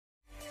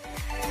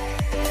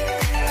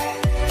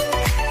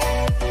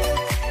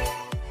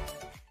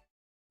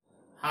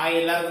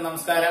Hi എല്ലാവർക്കും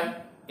നമസ്കാരം.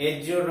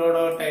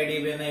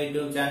 edu.idb എന്ന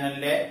യൂട്യൂബ്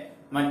ചാനലിലെ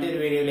മറ്റൊരു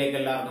വീഡിയോയിലേക്ക്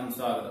എല്ലാവർക്കും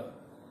സ്വാഗതം.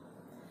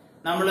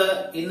 നമ്മൾ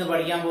ഇന്ന്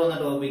പഠിക്കാൻ പോകുന്ന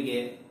ടോപ്പിക്ക്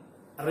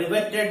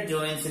റിവറ്റഡ്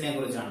ജോയിന്റ്സിനെ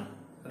കുറിച്ചാണ്.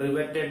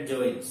 Riveted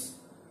joints.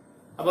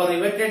 അപ്പോൾ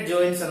റിവറ്റഡ്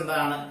ജോയിന്റ്സ്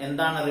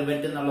എന്താണ്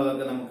റിവറ്റ്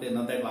എന്നുള്ളതൊക്കെ നമുക്ക്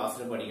ഇന്നത്തെ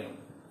ക്ലാസ്സിൽ പഠിക്കണം.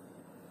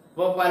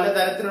 അപ്പോൾ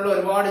പലതരത്തിലുള്ള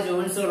ഒരുപാട്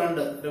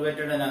ജോയിന്റ്സുകളുണ്ട്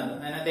റിവറ്റഡിനകത്ത്.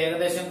 അതിനകത്ത്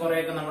ഏകദേശം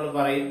കുറെയൊക്കെ നമ്മൾ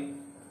പറയും.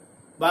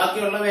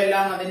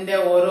 ബാക്കിയുള്ളവയെല്ലാം അതിന്റെ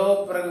ഓരോ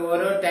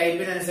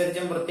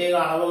ടൈപ്പിനനുസരിച്ചും പ്രത്യേക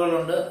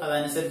അളവുകളുണ്ട്.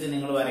 അതനുസരിച്ച്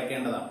നിങ്ങൾ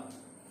വരയ്ക്കേണ്ടതാണ്.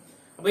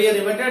 അപ്പൊ ഈ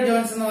റിവറ്റഡ്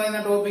ജോയിന്റ്സ് എന്ന്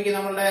പറയുന്ന ടോപ്പിക്ക്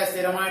നമ്മളുടെ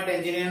സ്ഥിരമായിട്ട്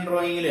എഞ്ചിനീയറിംഗ്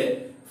ഡ്രോയിങ്ങിൽ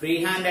ഫ്രീ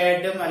ഹാൻഡ്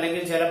ആയിട്ടും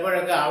അല്ലെങ്കിൽ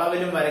ചിലപ്പോഴൊക്കെ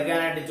അളവിലും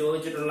വരയ്ക്കാനായിട്ട്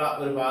ചോദിച്ചിട്ടുള്ള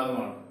ഒരു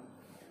ഭാഗമാണ്.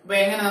 അപ്പൊ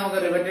എങ്ങനെ നമുക്ക്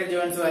റിവറ്റഡ്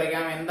ജോയിന്റ്സ്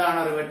വരയ്ക്കാം, എന്താണ്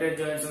റിവറ്റഡ്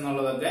ജോയിന്റ്സ്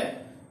എന്നുള്ളതൊക്കെ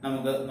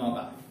നമുക്ക്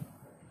നോക്കാം.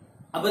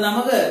 അപ്പൊ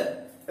നമുക്ക്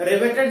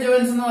റിവറ്റഡ്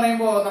ജോയിന്റ്സ് എന്ന്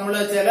പറയുമ്പോൾ നമ്മൾ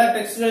ചില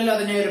ടെക്സ്റ്റുകളിൽ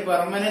അതിനെ ഒരു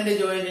പെർമനന്റ്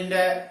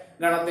ജോയിന്റിന്റെ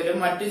ഗണത്തിലും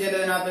മറ്റു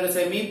ചിലതിനകത്ത് ഒരു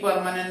സെമി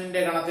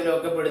പെർമനന്റിന്റെ ഗണത്തിലും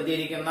ഒക്കെ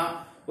പെടുത്തിയിരിക്കുന്ന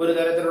ഒരു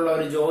തരത്തിലുള്ള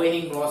ഒരു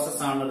ജോയിനിങ്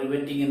പ്രോസസ് ആണ്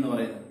റിവറ്റിംഗ് എന്ന്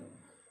പറയുന്നത്.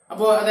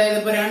 അപ്പോ അതായത്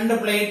ഇപ്പൊ രണ്ട്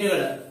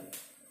പ്ലേറ്റുകളെ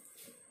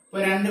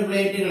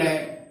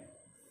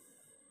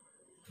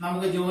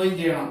നമുക്ക് ജോയിൻ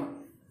ചെയ്യണം.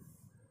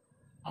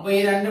 അപ്പൊ ഈ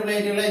രണ്ട്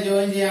പ്ലേറ്റുകളെ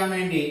ജോയിൻ ചെയ്യാൻ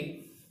വേണ്ടി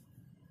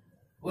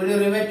ഒരു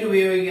റിവറ്റ്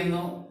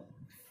ഉപയോഗിക്കുന്നു.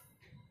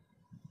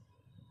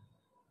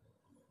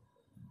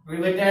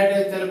 റിവറ്റായിട്ട്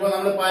ചിലപ്പോൾ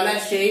നമ്മൾ പല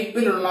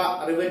ഷേപ്പിലുള്ള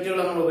റിവറ്റുകൾ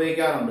നമ്മൾ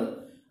ഉപയോഗിക്കാറുണ്ട്.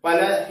 പല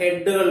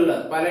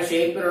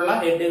ഷേപ്പിലുള്ള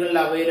ഹെഡുകളിൽ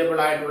അവൈലബിൾ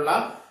ആയിട്ടുള്ള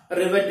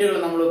റിവറ്റുകൾ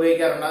നമ്മൾ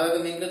ഉപയോഗിക്കാറുണ്ട്. അതൊക്കെ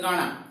നിങ്ങൾക്ക്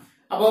കാണാം.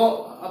 അപ്പോ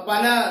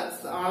പല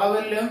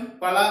അളവിലും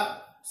പല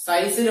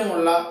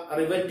സൈസിലുമുള്ള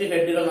റിവറ്റ്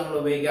ഹെഡുകൾ നമ്മൾ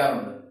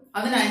ഉപയോഗിക്കാറുണ്ട്.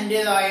 അതിന്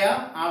അതിന്റേതായ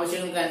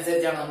ആവശ്യങ്ങൾക്ക്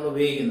അനുസരിച്ചാണ് നമ്മൾ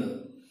ഉപയോഗിക്കുന്നത്.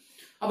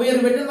 അപ്പൊ ഈ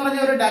റിവറ്റ് എന്ന്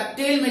പറഞ്ഞാൽ ഒരു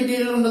ഡക്റ്റൈൽ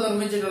മെറ്റീരിയൽ കൊണ്ട്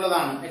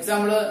നിർമ്മിച്ചിട്ടുള്ളതാണ്.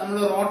 എക്സാമ്പിൾ നമ്മൾ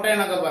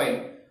റോട്ടേൺ ഒക്കെ പറയും.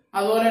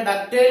 അതുപോലെ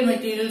ഡക്റ്റൈൽ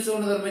മെറ്റീരിയൽസ്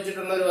കൊണ്ട്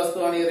നിർമ്മിച്ചിട്ടുള്ള ഒരു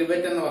വസ്തുവാണ് ഈ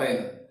റിവറ്റ് എന്ന്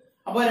പറയുന്നത്.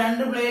 അപ്പൊ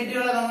രണ്ട്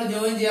പ്ലേറ്റുകളെ നമ്മൾ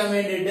ജോയിൻ ചെയ്യാൻ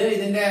വേണ്ടിയിട്ട്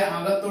ഇതിന്റെ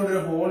അകത്തോടൊരു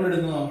ഹോൾ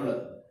ഇടുന്നു. നമ്മള്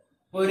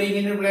ഒരു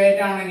ഇങ്ങനെ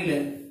പ്ലേറ്റ് ആണെങ്കിൽ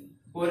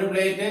ഒരു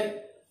പ്ലേറ്റ്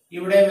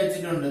ഇവിടെ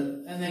വെച്ചിട്ടുണ്ട്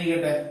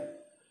എന്നിരിക്കട്ടെ.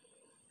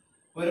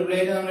 ഒരു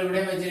പ്ലേറ്റ് നമ്മൾ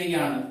ഇവിടെ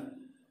വെച്ചിരിക്കുകയാണ്.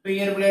 ഇപ്പൊ ഈ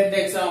ഒരു പ്ലേറ്റിന്റെ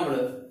എക്സാമ്പിൾ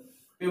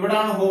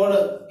ഇവിടാണ് ഹോള്.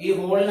 ഈ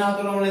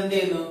ഹോളിനകത്തോട് നമ്മൾ എന്ത്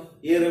ചെയ്യുന്നു?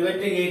 ഈ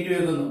റിവറ്റ് കയറ്റി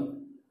വെക്കുന്നു.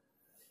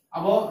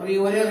 അപ്പോ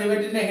ഒരു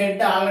റിവറ്റിന്റെ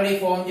ഹെഡ് ആൾറെഡി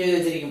ഫോം ചെയ്ത്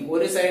വെച്ചിരിക്കും.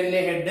 ഒരു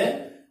സൈഡിലെ ഹെഡ്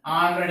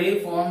ആൾറെഡി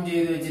ഫോം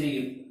ചെയ്ത്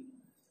വെച്ചിരിക്കും.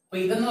 അപ്പൊ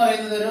ഇതെന്ന്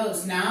പറയുന്നത് ഒരു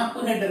സ്നാപ്പ്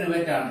ഹെഡ്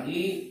റിവറ്റ് ആണ്.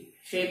 ഈ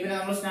ഷേപ്പിനെ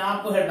നമ്മൾ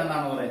സ്നാപ്പ് ഹെഡ്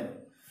എന്നാണ് പറയുന്നത്.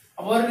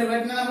 അപ്പൊ ഒരു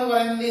റിവറ്റിനെ നമ്മൾ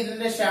പറയുന്നത്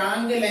ഇതിന്റെ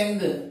ഷാങ്ക്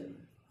ലെങ്ത്,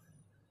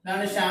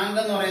 ഇതാണ് ഷാങ്ക്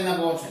എന്ന് പറയുന്ന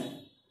പോർഷൻ.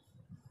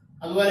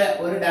 അതുപോലെ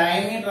ഒരു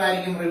ഡയമീറ്റർ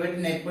ആയിരിക്കും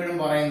റിവറ്റിന് എപ്പോഴും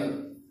പറയുന്നത്.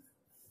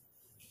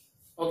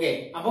 ഓക്കെ,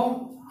 അപ്പം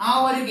ആ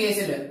ഒരു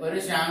കേസിൽ ഒരു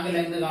ഷാങ്ക്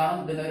ലെങ്ത് കാണും,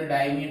 ഇതിനൊരു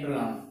ഡയമീറ്റർ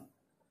കാണും.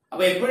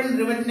 അപ്പൊ എപ്പോഴും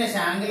റിവറ്റിന്റെ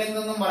ഷാങ്ക്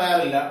ലെങ്ത് ഒന്നും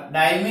പറയാറില്ല,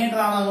 ഡയമീറ്റർ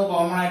ആണ് നമ്മൾ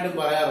കോമൺ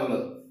ആയിട്ടും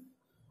പറയാറുള്ളത്.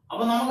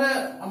 അപ്പൊ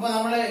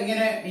നമ്മൾ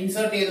ഇങ്ങനെ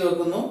ഇൻസേർട്ട് ചെയ്ത്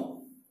വെക്കുന്നു.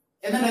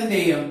 എന്നിട്ട് എന്ത്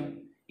ചെയ്യും?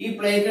 ഈ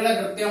പ്ലേറ്റുകളെ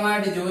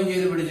കൃത്യമായിട്ട് ജോയിൻ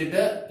ചെയ്ത്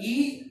പിടിച്ചിട്ട് ഈ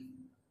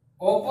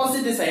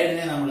ഓപ്പോസിറ്റ്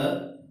സൈഡിനെ നമ്മൾ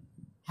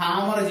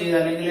ഹാമർ ചെയ്ത്,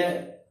 അല്ലെങ്കിൽ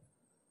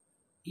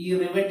ഈ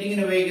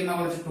റിവറ്റിങ്ങിന് ഉപയോഗിക്കുന്ന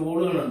കുറച്ച്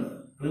ടൂളുകളുണ്ട്.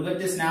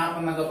 റിവറ്റ് സ്നാപ്പ്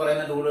എന്നൊക്കെ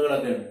പറയുന്ന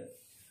ടൂളുകളൊക്കെ ഉണ്ട്.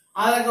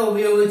 അതൊക്കെ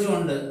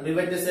ഉപയോഗിച്ചുകൊണ്ട്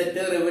rivet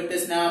set,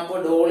 rivet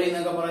snap, Dolly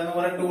എന്നൊക്കെ പറയുന്ന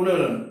കുറെ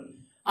ടൂളുകളുണ്ട്.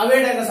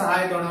 അവയുടെയൊക്കെ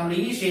സഹായത്തോടെ നമ്മൾ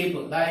ഈ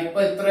ഷേപ്പ്,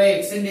 ഇപ്പൊ ഇത്ര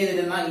എക്സ്റ്റെൻഡ്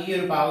ചെയ്തിരുന്ന ഈ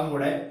ഒരു ഭാഗം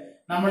കൂടെ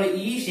നമ്മൾ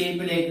ഈ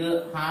ഷേപ്പിലേക്ക്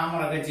ഹാമർ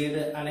ഒക്കെ ചെയ്ത്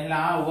അല്ലെങ്കിൽ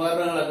ആ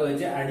ഉപകരണങ്ങളൊക്കെ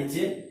വെച്ച്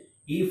അടിച്ച്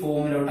ഈ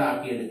ഫോമിലോട്ട്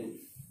ആക്കിയെടുക്കും.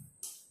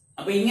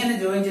 അപ്പൊ ഇങ്ങനെ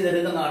ജോയിൻ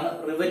ചെയ്തെടുക്കുന്നതാണ്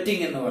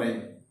റിവറ്റിംഗ് എന്ന്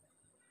പറയുന്നത്.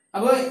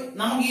 അപ്പൊ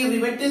നമുക്ക് ഈ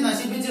റിവറ്റ്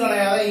നശിപ്പിച്ച്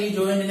കളയാതെ ഈ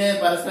ജോയിന്റിനെ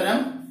പരസ്പരം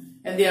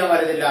എന്ത് ചെയ്യാൻ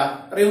പറ്റത്തില്ല,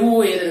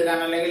 റിമൂവ് ചെയ്തെടുക്കാൻ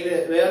അല്ലെങ്കിൽ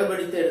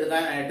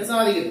വേർപെടുത്തിയെടുക്കാനായിട്ട്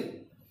സാധിക്കുന്നു.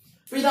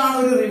 അപ്പൊ ഇതാണ്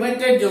ഒരു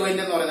റിവറ്റഡ്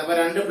ജോയിന്റ് എന്ന് പറയുന്നത്. അപ്പൊ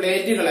രണ്ട്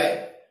പ്ലേറ്റുകളെ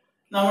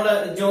നമ്മൾ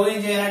ജോയിൻ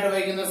ചെയ്യാനായിട്ട്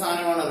ഉപയോഗിക്കുന്ന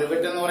സാധനമാണ്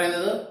റിവറ്റ് എന്ന്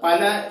പറയുന്നത്.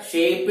 പല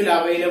ഷേപ്പിൽ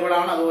അവൈലബിൾ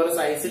ആണ്, അതുപോലെ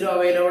സൈസിലും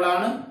അവൈലബിൾ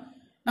ആണ്.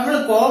 നമ്മൾ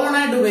കോമൺ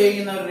ആയിട്ട്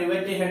ഉപയോഗിക്കുന്ന ഒരു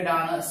റിവറ്റ് ഹെഡ്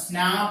ആണ്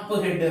സ്നാപ്പ്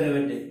ഹെഡ്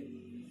റിവറ്റ്.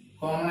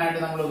 കോമൺ ആയിട്ട്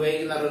നമ്മൾ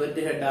ഉപയോഗിക്കുന്ന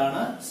റിവറ്റ് ഹെഡ്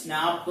ആണ്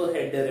സ്നാപ്പ്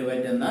ഹെഡ്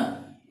റിവറ്റ് എന്ന്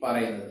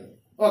പറയുന്നത്.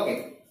 ഓക്കെ,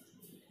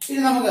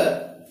 ഇനി നമുക്ക്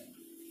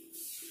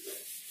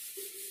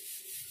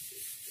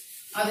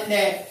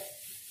അതിന്റെ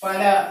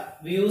പല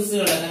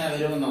വ്യൂസുകൾ എങ്ങനെ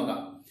വരുമെന്ന്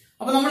നോക്കാം.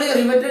 അപ്പൊ നമ്മൾ ഈ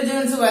റിവറ്റഡ്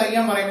ജോയിന്റ്സ്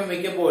വരയ്ക്കാൻ പറയുമ്പോൾ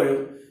മിക്കപ്പോഴും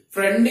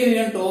ഫ്രണ്ട്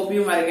വ്യൂയും ടോപ്പ്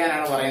വ്യൂയും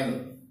വരയ്ക്കാനാണ്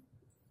പറയുന്നത്.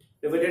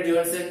 റിവറ്റഡ്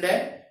ജോയിന്റ്സിന്റെ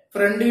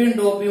ഫ്രണ്ട് വ്യൂയും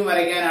ടോപ്പ് വ്യൂയും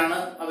വരയ്ക്കാനാണ്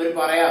അവർ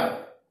പറയാറ്.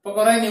 ഇപ്പൊ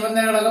കുറെ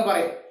നിബന്ധനകളൊക്കെ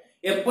പറയും.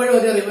 എപ്പോഴും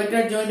ഒരു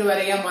റിവറ്റഡ് ജോയിന്റ്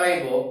വരയ്ക്കാൻ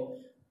പറയുമ്പോൾ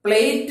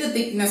പ്ലേറ്റ്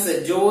തിക്നെസ്,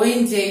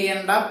 ജോയിൻ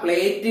ചെയ്യേണ്ട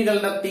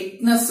പ്ലേറ്റുകളുടെ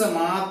തിക്നെസ്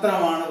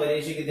മാത്രമാണ്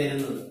പരീക്ഷയ്ക്ക്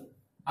തരുന്നത്.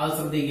 അത്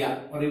ശ്രദ്ധിക്കാം.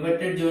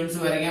 റിവറ്റഡ്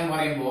ജോയിന്റ്സ് വരയ്ക്കാൻ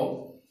പറയുമ്പോൾ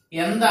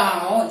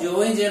എന്താണോ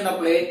ജോയിൻ ചെയ്യേണ്ട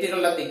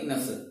പ്ലേറ്റുകളുടെ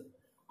തിക്നെസ്,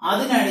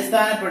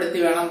 അതിനടിസ്ഥാനപ്പെടുത്തി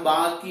വേണം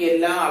ബാക്കി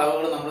എല്ലാ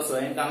അളവുകളും നമ്മൾ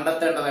സ്വയം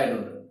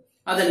കണ്ടെത്തേണ്ടതായിട്ടുണ്ട്.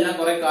 അതെല്ലാം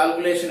കുറെ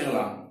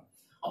കാൽക്കുലേഷനുകളാണ്.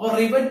 അപ്പൊ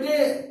റിവറ്റ്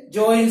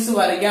ജോയിന്റ്സ്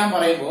വരയ്ക്കാൻ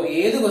പറയുമ്പോൾ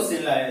ഏത്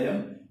ക്വസ്റ്റ്യനിലായാലും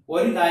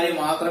ഒരു കാര്യം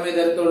മാത്രമേ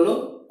തരത്തുള്ളൂ.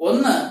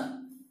 ഒന്ന്,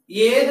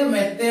 ഏത്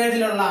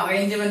മെത്തേഡിലുള്ള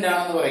അറേഞ്ച്മെന്റ്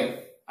ആണെന്ന് പറയും.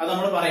 അത്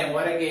നമ്മൾ പറയും.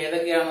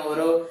 ഏതൊക്കെയാണ്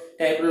ഓരോ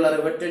ടൈപ്പിലുള്ള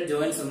റിവറ്റഡ്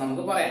ജോയിന്റ്സ് എന്ന്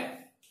നമുക്ക് പറയാം.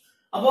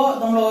 അപ്പോ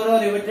നമ്മൾ ഓരോ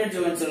റിവറ്റഡ്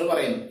ജോയിന്റ്സുകൾ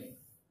പറയുന്നു.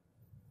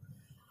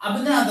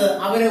 അതിനകത്ത്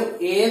അവര്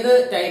ഏത്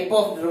ടൈപ്പ്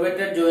ഓഫ്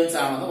റിവറ്റഡ് ജോയിന്റ്സ്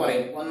ആണെന്ന്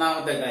പറയും,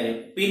 ഒന്നാമത്തെ കാര്യം.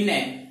 പിന്നെ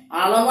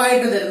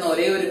അളവായിട്ട് തരുന്ന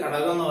ഒരേ ഒരു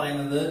ഘടകം എന്ന്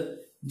പറയുന്നത്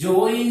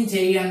ജോയിൻ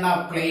ചെയ്യേണ്ട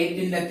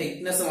പ്ലേറ്റിന്റെ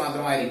തിക്നെസ്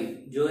മാത്രമായിരിക്കും.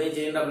 ജോയിൻ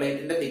ചെയ്യേണ്ട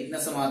പ്ലേറ്റിന്റെ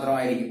തിക്നെസ്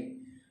മാത്രമായിരിക്കും.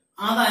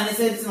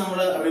 അതനുസരിച്ച് നമ്മൾ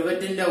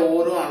റിവറ്റിന്റെ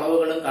ഓരോ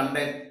അളവുകളും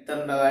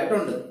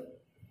കണ്ടെത്തേണ്ടതായിട്ടുണ്ട്.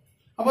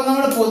 അപ്പൊ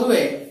നമ്മൾ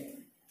പൊതുവെ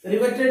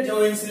റിവറ്റഡ്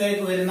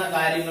ജോയിന്റ്സിലേക്ക് വരുന്ന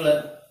കാര്യങ്ങൾ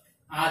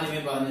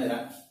ആദ്യമേ പറഞ്ഞു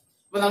തരാം.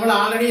 അപ്പൊ നമ്മൾ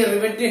ആൾറെഡി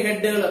റിവറ്റ്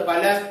ഹെഡുകൾ,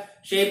 പല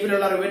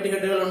ഷേപ്പിലുള്ള റിവറ്റ്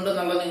ഹെഡുകൾ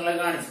ഉണ്ടെന്നുള്ളത് നിങ്ങളെ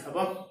കാണിച്ചു.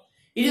 അപ്പം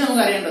ഇനി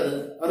നമുക്ക് അറിയേണ്ടത്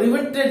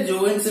റിവറ്റഡ്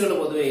ജോയിന്റ്സുകൾ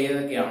പൊതുവെ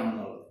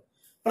ഏതൊക്കെയാണെന്നുള്ളത്.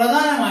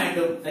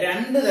 പ്രധാനമായിട്ടും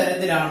രണ്ട്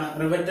തരത്തിലാണ്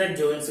റിവറ്റഡ്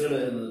ജോയിന്റ്സുകൾ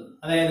വരുന്നത്.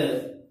 അതായത്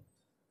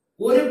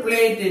ഒരു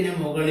പ്ലേറ്റിന്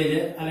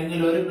മുകളില് അല്ലെങ്കിൽ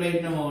ഒരു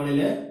പ്ലേറ്റിന്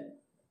മുകളില്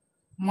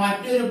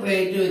മറ്റൊരു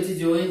പ്ലേറ്റ് വെച്ച്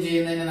ജോയിൻ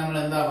ചെയ്യുന്നതിന് നമ്മൾ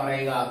എന്താ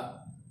പറയുക?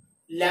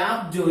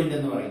 ലാപ്പ് ജോയിന്റ്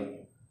എന്ന് പറയും.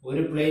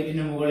 ഒരു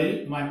പ്ലേറ്റിന് മുകളിൽ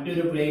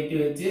മറ്റൊരു പ്ലേറ്റ്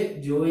വെച്ച്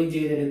ജോയിൻ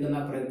ചെയ്തെടുക്കുന്ന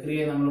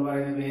പ്രക്രിയ നമ്മൾ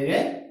പറയുന്ന പേര്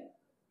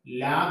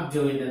ലാപ്പ്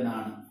ജോയിന്റ്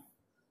എന്നാണ്.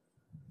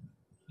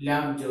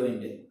 Lap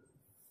joint.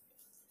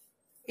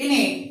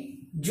 ഇനി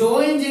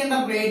ജോയിൻ ചെയ്യേണ്ട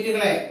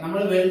പ്ലേറ്റുകളെ നമ്മൾ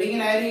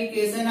വെൽഡിങ്ങിലായാലും ഈ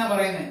കേസ് തന്നെ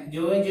പറയുന്നത്,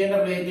 ജോയിൻ ചെയ്യേണ്ട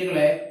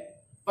പ്ലേറ്റുകളെ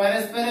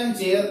പരസ്പരം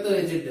ചേർത്ത്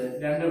വെച്ചിട്ട്,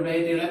 രണ്ട്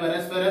പ്ലേറ്റുകളെ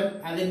പരസ്പരം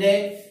അതിന്റെ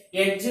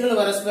എഡ്ജുകൾ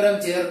പരസ്പരം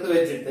ചേർത്ത്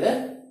വെച്ചിട്ട്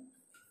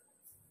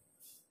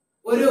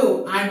ഒരു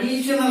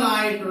അഡീഷണൽ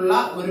ആയിട്ടുള്ള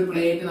ഒരു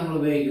പ്ലേറ്റ് നമ്മൾ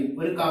ഉപയോഗിക്കും,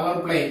 ഒരു കവർ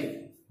പ്ലേറ്റ്.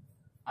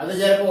 അത്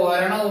ചിലപ്പോൾ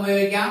ഒരെണ്ണം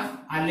ഉപയോഗിക്കാം,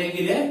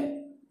 അല്ലെങ്കിൽ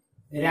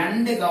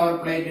രണ്ട് കവർ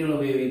പ്ലേറ്റുകൾ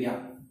ഉപയോഗിക്കാം.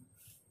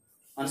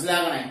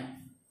 മനസ്സിലാക്കണേ.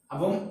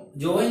 അപ്പം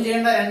ജോയിൻ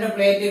ചെയ്യേണ്ട രണ്ട്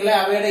പ്ലേറ്റുകളെ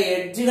അവയുടെ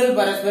എഡ്ജുകൾ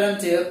പരസ്പരം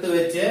ചേർത്ത്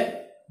വെച്ച്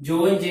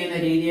ജോയിൻ ചെയ്യുന്ന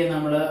രീതിയെ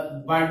നമ്മൾ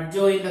ബഡ്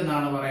ജോയിന്റ്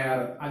എന്നാണ്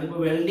പറയാറ്. അതിപ്പോ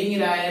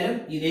വെൽഡിങ്ങിലായാലും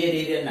ഇതേ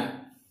രീതി തന്നെ.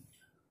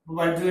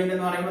 ബഡ് ജോയിന്റ്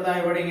എന്ന് പറയുമ്പോൾ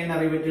ഇവിടെ ഇങ്ങനെ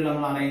റിവറ്റുകൾ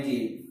നമ്മൾ അറേഞ്ച്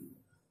ചെയ്യും.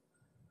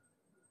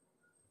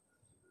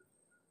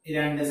 ഈ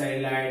രണ്ട്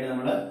സൈഡിലായിട്ട്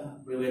നമ്മൾ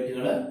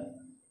റിവറ്റുകൾ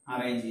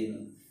അറേഞ്ച്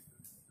ചെയ്യുന്നു.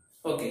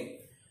 ഓക്കെ.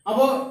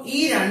 അപ്പോ ഈ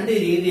രണ്ട്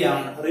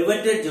രീതിയാണ്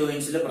റിവറ്റഡ്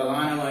ജോയിന്റ്സിൽ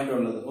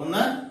പ്രധാനമായിട്ടുള്ളത്.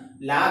 ഒന്ന്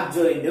ലാപ്പ്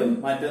ജോയിന്റും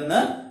മറ്റൊന്ന്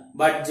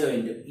ബഡ്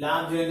ജോയിന്റും.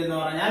 ലാപ്പ് ജോയിന്റ് എന്ന്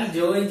പറഞ്ഞാൽ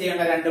ജോയിൻ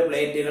ചെയ്യേണ്ട രണ്ട്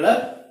പ്ലേറ്റുകൾ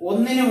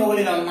ഒന്നിനു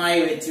മുകളിൽ ഒന്നായി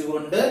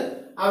വെച്ചുകൊണ്ട്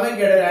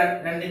അവയ്ക്കിടെ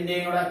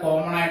രണ്ടിന്റെയും കൂടെ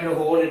കോമൺ ആയിട്ട്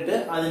ഹോൾ ഇട്ട്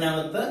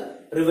അതിനകത്ത്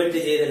റിവറ്റ്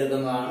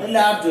ചെയ്തെടുക്കുന്നതാണ്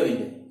ലാപ്പ്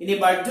ജോയിന്റ്. ഇനി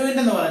ബഡ്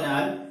ജോയിന്റ് എന്ന്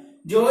പറഞ്ഞാൽ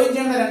ജോയിൻ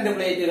ചെയ്യേണ്ട രണ്ട്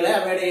പ്ലേറ്റുകളെ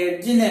അവയുടെ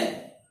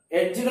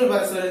എഡ്ജുകൾ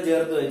പരസ്പരം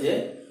ചേർത്ത് വെച്ച്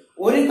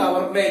ഒരു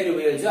കവർ പ്ലേറ്റ്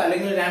ഉപയോഗിച്ചോ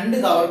അല്ലെങ്കിൽ രണ്ട്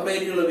കവർ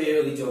പ്ലേറ്റുകൾ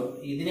ഉപയോഗിച്ചോ,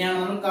 ഇതിനെയാണ്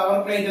നമ്മൾ കവർ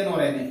പ്ലേറ്റ് എന്ന്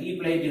പറയുന്നത്, ഈ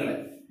പ്ലേറ്റുകളെ.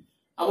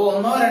 അപ്പൊ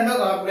ഒന്നോ രണ്ടോ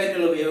കവർ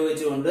പ്ലേറ്റുകൾ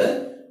ഉപയോഗിച്ചുകൊണ്ട്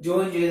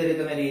ജോയിൻ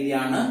ചെയ്തെടുക്കുന്ന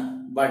രീതിയാണ്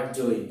ബഡ്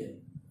ജോയിന്റ്.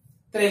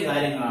 ഇത്രയും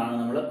കാര്യങ്ങളാണ്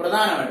നമ്മൾ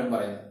പ്രധാനമായിട്ടും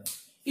പറയുന്നത്.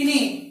 ഇനി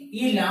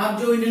ഈ ലാപ്പ്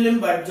ജോയിന്റിലും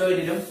ബഡ്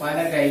ജോയിന്റിലും പല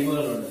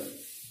ടൈപ്പുകളുണ്ട്.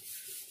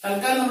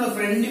 തൽക്കാലം നമ്മൾ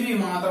ഫ്രണ്ട് വ്യൂ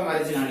മാത്രം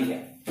വരച്ച്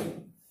കാണിക്കാം.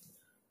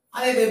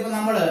 അതായത് ഇപ്പൊ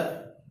നമ്മള്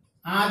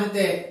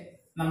ആദ്യത്തെ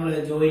നമ്മൾ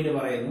ജോയിന്റ്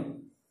പറയുന്നു,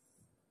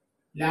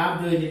 ലാപ്പ്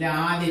ജോയിന്റിന്റെ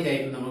ആദ്യ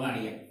ടൈപ്പ് നമ്മൾ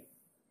കാണിക്കാം.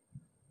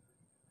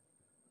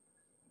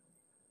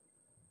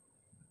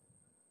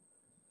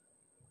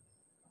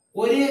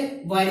 ഒരു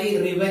വരി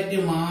റിവറ്റ്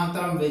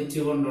മാത്രം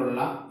വെച്ചുകൊണ്ടുള്ള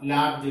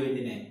ലാപ്പ്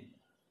ജോയിന്റിനെ,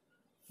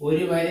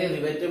 ഒരു വരി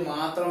റിവറ്റ്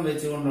മാത്രം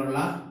വെച്ചുകൊണ്ടുള്ള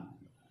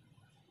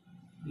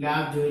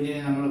ലാപ്പ്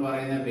ജോയിന്റിനെ നമ്മൾ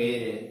പറയുന്ന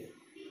പേര്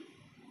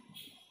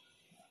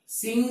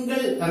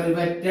സിംഗിൾ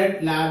റിവറ്റഡ്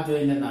ലാപ്പ്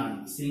ജോയിന്റ് എന്നാണ്.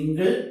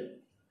 സിംഗിൾ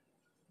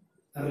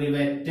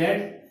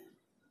റിവറ്റഡ്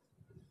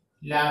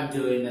ലാപ്പ്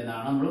ജോയിന്റ്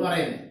എന്നാണ് നമ്മൾ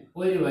പറയുന്നത്.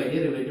 ഒരു വരി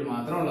റിവറ്റ്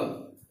മാത്രം ഉള്ളത്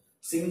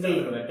സിംഗിൾ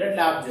റിവറ്റഡ്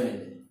ലാപ്പ്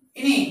ജോയിന്റ്.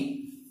 ഇനി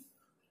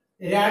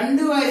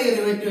രണ്ട് വരി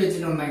റിവറ്റ്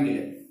വെച്ചിട്ടുണ്ടെങ്കിൽ,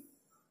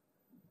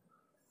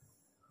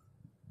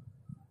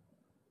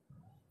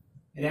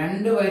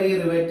 രണ്ട് വരി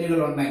റിവറ്റുകൾ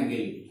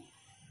ഉണ്ടെങ്കിൽ,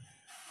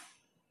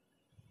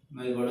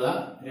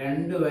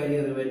 രണ്ട് വരി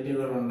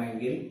റിവറ്റുകൾ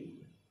ഉണ്ടെങ്കിൽ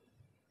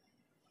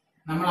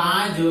നമ്മൾ ആ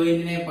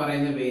ജോയിന്റിനെ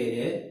പറയുന്ന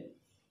പേര്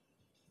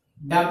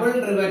ഡബിൾ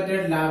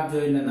റിവറ്റഡ് ലാപ്പ്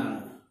ജോയിന്റ് എന്നാണ്.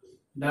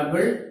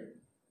 Double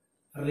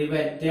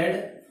riveted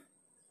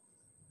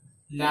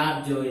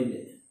lap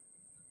joint.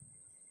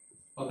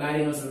 അപ്പൊ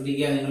കാര്യങ്ങൾ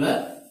ശ്രദ്ധിക്കുക നിങ്ങള്.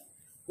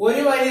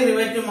 ഒരു വരി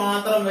റിവറ്റ്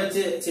മാത്രം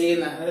വെച്ച്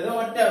ചെയ്യുന്ന, അതായത്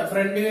ഒറ്റ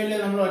ഫ്രണ്ട് വ്യൂവിൽ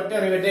നമ്മൾ ഒറ്റ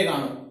റിവറ്റേ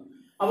കാണും.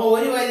 അപ്പൊ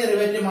ഒരു വരി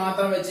റിവറ്റ്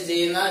മാത്രം വെച്ച്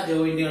ചെയ്യുന്ന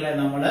ജോയിന്റുകളെ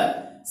നമ്മള്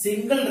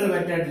സിംഗിൾ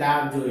റിവറ്റഡ്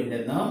ലാപ്പ് ജോയിന്റ്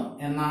എന്നും,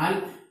 എന്നാൽ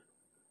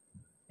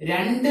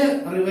രണ്ട്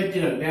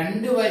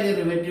വരി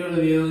റിവറ്റുകൾ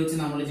ഉപയോഗിച്ച്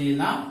നമ്മൾ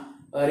ചെയ്യുന്ന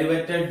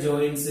റിവറ്റഡ്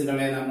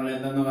ജോയിന്റ്സുകളെ നമ്മൾ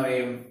എന്തെന്ന്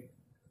പറയും?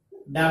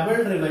 ഡബിൾ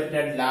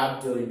റിവറ്റഡ് ലാപ്പ്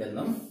ജോയിന്റ്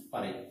എന്നും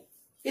പറയും.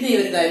 ഇനി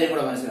ഒരു കാര്യം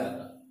കൂടെ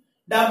മനസ്സിലാക്കുക.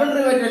 ഡബിൾ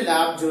റിവറ്റഡ്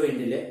ലാപ്പ്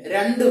ജോയിന്റിൽ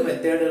രണ്ട്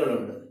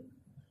മെത്തേഡുകളുണ്ട്.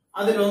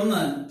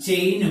 അതിലൊന്ന്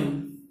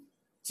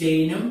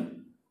ചെയിനും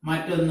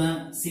മറ്റൊന്ന്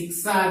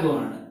സിക്സാഗും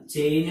ആണ്.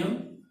 ചെയിനും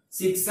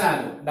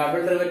സിക്സാഗും.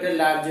 ഡബിൾ റിവറ്റഡ്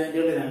ലാപ്പ്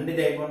ജോയിന്റുകൾ രണ്ട്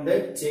ടൈപ്പ് ഉണ്ട്,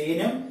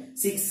 ചെയിനും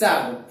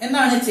സിക്സാഗും.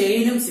 എന്താണ്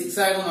ചെയിനും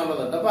സിക്സാഗും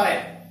എന്നുള്ളതൊക്കെ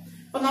പറയാം.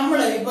 അപ്പൊ നമ്മൾ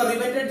ഇപ്പൊ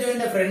റിവറ്റഡ്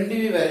ജോയിന്റ് ഫ്രണ്ട്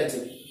വ്യൂ വരച്ചു.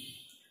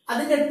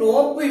 അതിന്റെ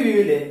ടോപ്പ്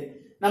വ്യൂവില്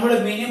നമ്മൾ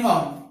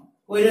മിനിമം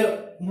ഒരു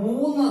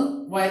 3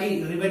 വരി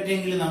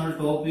റിവറ്റെങ്കിലും നമ്മൾ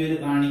ടോപ്പ് വ്യൂവിൽ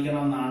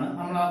കാണിക്കണം എന്നാണ്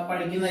നമ്മൾ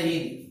പഠിക്കുന്ന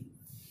രീതി.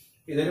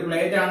 ഇതൊരു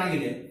പ്ലേറ്റ്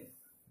ആണെങ്കിൽ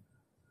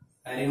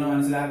കാര്യങ്ങൾ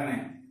മനസ്സിലാക്കണേ.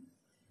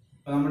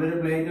 അപ്പൊ നമ്മളൊരു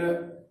പ്ലേറ്റ്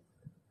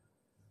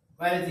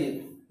വരച്ച്,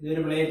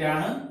 ഇതൊരു പ്ലേറ്റ്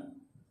ആണ്,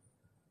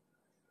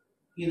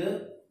 ഇത്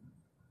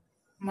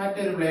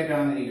മറ്റൊരു പ്ലേറ്റ്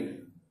ആണെന്നിരിക്കട്ടെ.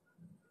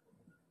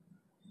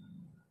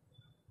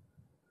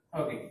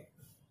 ഓക്കെ,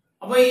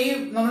 അപ്പൊ ഈ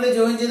നമ്മൾ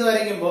ജോയിൻ ചെയ്ത്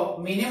വരയ്ക്കുമ്പോൾ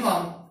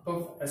minimum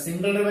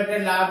single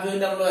riveted lab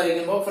joint നമ്മൾ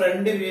വരയ്ക്കുമ്പോൾ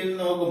ഫ്രണ്ട് വ്യൂവിൽ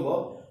നോക്കുമ്പോൾ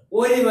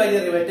ഒരു വരി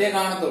റിവറ്റേ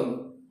കാണത്തുള്ളൂ.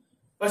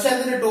 പക്ഷെ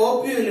അതിന്റെ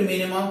ടോപ്പ് വ്യൂവിൽ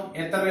മിനിമം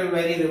എത്ര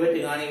വരി റിവറ്റ്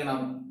കാണിക്കണം?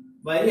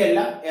 വരിയല്ല,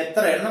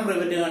 എത്ര എണ്ണം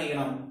റിവറ്റ്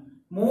കാണിക്കണം?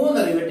 3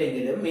 റിവറ്റ്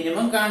എങ്കിലും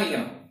മിനിമം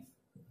കാണിക്കണം.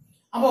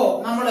 അപ്പോ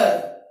നമ്മള്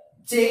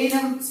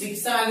ചെയിനും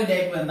സിക്സാഗ്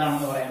ടൈപ്പ്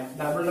എന്താണെന്ന് പറയാം.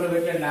 ഡബിൾ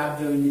റിവറ്റഡ് ലാബ്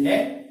ജോയിന്റിലെ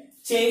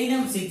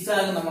ചെയിനും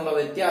സിക്സാഗും നമ്മളുടെ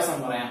വ്യത്യാസം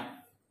പറയാം.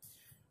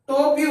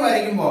 ടോപ്പ് വ്യൂ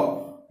വരയ്ക്കുമ്പോ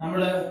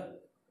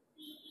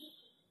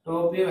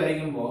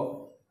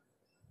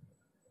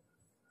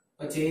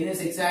ചെയിന്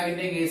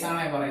സിക്സാഗിന്റെ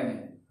കേസാണ്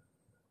പറയുന്നത്.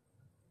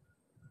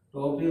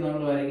 ടോപ്പ് വ്യൂ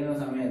നമ്മൾ വരയ്ക്കുന്ന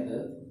സമയത്ത്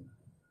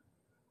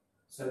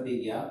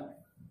ശ്രദ്ധിക്കുക,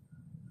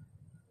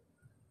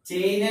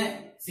 ചെയിന്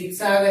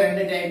സിക്സാഗ്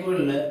 2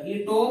 ടൈപ്പുകളിൽ ഈ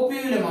ടോപ്പ്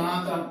വ്യൂവിൽ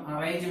മാത്രം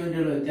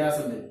അറേഞ്ച്മെന്റുകൾ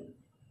വ്യത്യാസം വരും.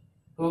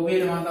 ടോപ്പ്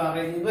വ്യൂവിൽ മാത്രം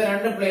അറേഞ്ച്, ഇപ്പൊ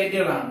 2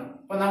 പ്ലേറ്റുകളാണ്.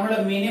 അപ്പൊ നമ്മൾ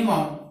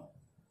മിനിമം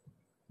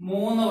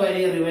 3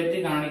 വരി റിവറ്റ്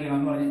കാണിക്കണം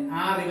എന്ന് പറഞ്ഞ്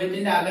ആ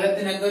റിവറ്റിന്റെ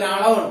അകലത്തിനൊക്കെ ഒരു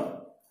അളവുണ്ട്.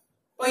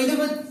 അപ്പൊ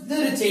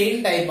ഇതൊരു ചെയിൻ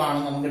ടൈപ്പ് ആണ്,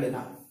 നമുക്ക്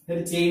എടുക്കാം.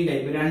 ഇതൊരു ചെയിൻ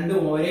ടൈപ്പ്, രണ്ടും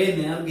ഒരേ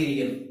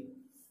നേർക്കിരിക്കുന്നു.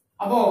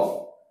 അപ്പോ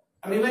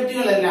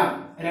റിവറ്റുകളെല്ലാം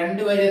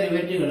 2 വരി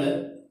റിവറ്റുകള്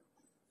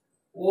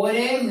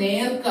ഒരേ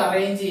നേർക്ക്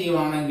അറേഞ്ച്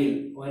ചെയ്യുവാണെങ്കിൽ,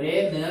 ഒരേ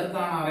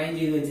നേർക്കാണ് അറേഞ്ച്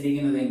ചെയ്ത്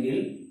വെച്ചിരിക്കുന്നതെങ്കിൽ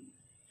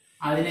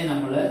അതിനെ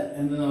നമ്മൾ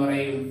എന്തെന്ന്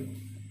പറയും?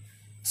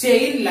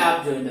 ചെയിൻ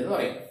ലാബ് ജോയിന്റ് എന്ന്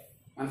പറയും.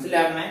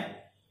 മനസ്സിലാക്കണേ,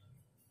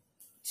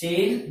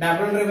 chain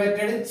double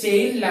riveted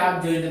chain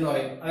lab joint എന്ന്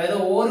പറയും. അതായത്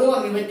ഓരോ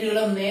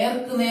റിവറ്റുകളും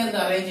നേർക്ക്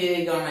അറേഞ്ച്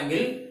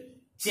ചെയ്തിരിക്കുകയാണെങ്കിൽ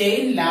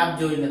ചെയിൻ ലാബ്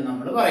ജോയിന്റ് എന്ന്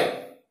നമ്മൾ പറയും.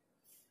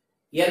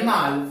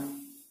 എന്നാൽ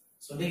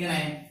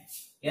ശ്രദ്ധിക്കണേ,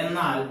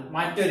 എന്നാൽ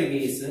മറ്റൊരു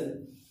കേസ്,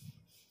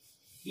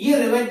 ഈ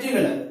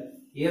റിവറ്റുകള്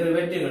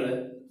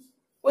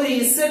ഒരു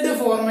ഇസഡ്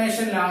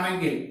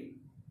ഫോർമേഷനിലാണെങ്കിൽ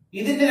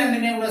ഇതിന്റെ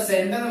രണ്ടിനെയും കൂടെ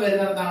സെന്റർ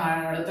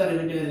വരുന്നിടത്താണ് അടുത്ത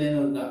റിവറ്റ്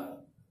വരുന്നതെന്ന് വെക്കുക.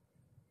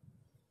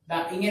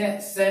 ഇങ്ങനെ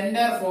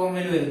സെന്റർ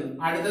ഫോമിൽ വരുന്നു.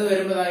 അടുത്തത്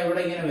വരുമ്പോ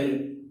ഇവിടെ ഇങ്ങനെ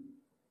വരും.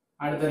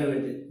 അടുത്ത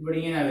റിവറ്റ് ഇവിടെ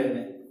ഇങ്ങനെ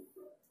വരുന്നത്.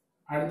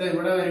 അടുത്ത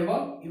ഇവിടെ വരുമ്പോ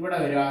ഇവിടെ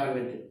വരും ആ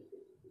റിവറ്റ്.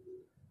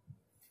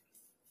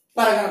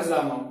 പറയാൻ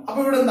മനസ്സിലാവുമോ? അപ്പൊ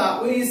ഇവിടെ എന്താ,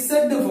 ഒരു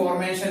ഇസഡ്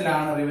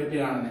ഫോർമേഷനിലാണ് റിവറ്റ്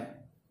കാണുന്നത്.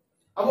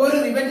 അപ്പൊ ഒരു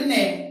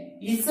റിവറ്റിനെ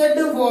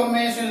ഇസഡ്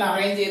ഫോർമേഷനിൽ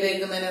അറേഞ്ച്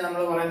ചെയ്തേക്കുന്നതിന്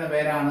നമ്മൾ പറയുന്ന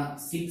പേരാണ്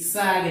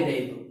സിക്സാഗ്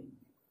ടൈപ്പ്.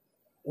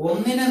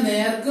 ഒന്നിനെ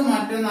നേർക്ക്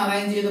മറ്റൊന്ന്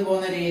അറേഞ്ച് ചെയ്ത്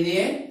പോകുന്ന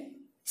രീതിയെ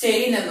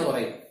ചെയിൻ എന്ന്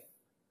പറയും.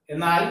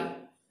 എന്നാൽ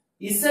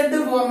ഇസഡ്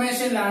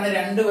ഫോർമേഷനിലാണ്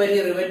 2 വരി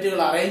റിവറ്റുകൾ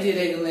അറേഞ്ച്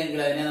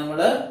ചെയ്തേക്കുന്നതെങ്കിൽ അതിനെ നമ്മൾ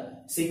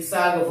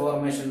സിക്സാഗ്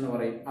ഫോർമേഷൻ എന്ന്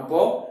പറയും. അപ്പോ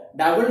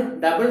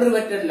double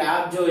riveted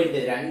lab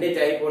joint 2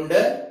 type ഉണ്ട്,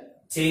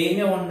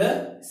 ചെയിനും ഉണ്ട്,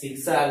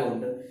 സിക്സാഗും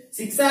ഉണ്ട്.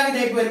 സിക്സാഗ്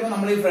ടൈപ്പ് വരുമ്പോ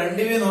നമ്മൾ ഈ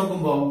ഫ്രണ്ട് വ്യൂ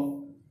നോക്കുമ്പോ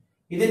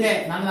ഇതിന്റെ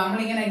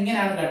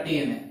ഇങ്ങനെയാണ് കട്ട്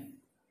ചെയ്യുന്നത്.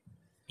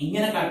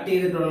 ഇങ്ങനെ കട്ട്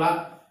ചെയ്തിട്ടുള്ള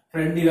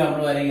ഫ്രണ്ട് വ്യൂ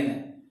നമ്മൾ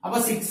വരയ്ക്കുന്നത്. അപ്പൊ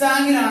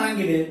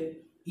സിക്സാഗിലാണെങ്കിൽ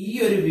ഈ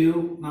ഒരു വ്യൂ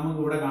നമുക്ക്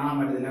ഇവിടെ കാണാൻ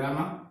പറ്റത്തില്ല.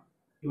 കാരണം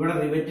ഇവിടെ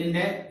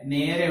റിവറ്റിന്റെ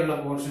നേരെയുള്ള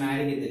പോർഷൻ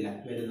ആയിരിക്കത്തില്ല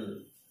വരുന്നത്.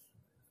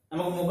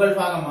 നമുക്ക് മുകൾ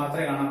ഭാഗം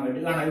മാത്രമേ കാണാൻ പറ്റൂ.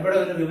 കാരണം ഇവിടെ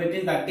ഒരു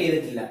റിവറ്റും കട്ട്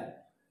ചെയ്തിട്ടില്ല.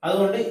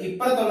 അതുകൊണ്ട്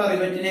ഇപ്പുറത്തുള്ള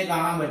റിവറ്റിനെ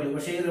കാണാൻ പറ്റും.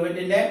 പക്ഷെ ഈ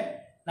റിവറ്റിന്റെ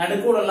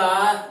നടുക്കൂടുള്ള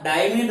ആ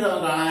ഡയമീറ്റർ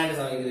നമുക്ക് കാണാനായിട്ട്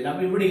സാധിക്കത്തില്ല.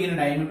 അപ്പൊ ഇവിടെ ഇങ്ങനെ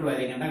ഡയമീറ്റർ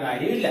വരയ്ക്കേണ്ട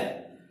കാര്യമില്ല.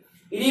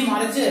 ഇനി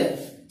മറിച്ച്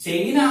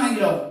ചെയിൻ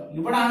ആണെങ്കിലോ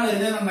ഇവിടാണ്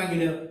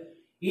വരുന്നതെന്നുണ്ടെങ്കിൽ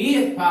ഈ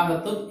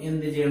ഭാഗത്തും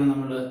എന്ത് ചെയ്യണം?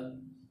 നമ്മള്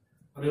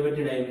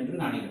റിവറ്റ് ഡയമീറ്റർ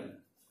കാണിക്കണം.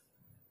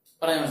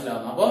 പറയാൻ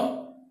മനസ്സിലാവുന്നു? അപ്പൊ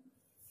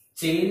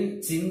chain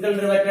single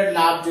riveted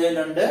lab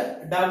joint ഉണ്ട്,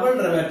 ഡബിൾ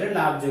റിവറ്റഡ്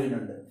ലാബ് ജോയിന്റ്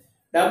ഉണ്ട്.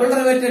 Double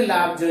riveted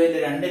lab joint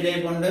 2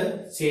 type ഉണ്ട്,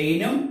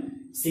 ചെയിനും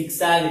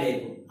സിക്സാഗ്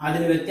ടൈപ്പും.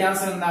 അതിന്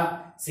വ്യത്യാസം എന്താ?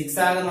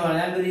 സിക്സാഗ് എന്ന്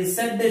പറഞ്ഞാൽ ഒരു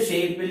ഇസഡ്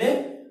ഷേപ്പില്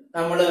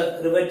നമ്മള്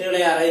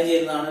റിവറ്റുകളെ അറേഞ്ച്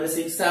ചെയ്യുന്നതാണ് ഒരു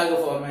സിക്സാഗ്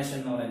ഫോർമേഷൻ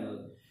എന്ന് പറയുന്നത്.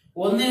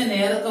 ഒന്നിന്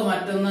നേർക്ക്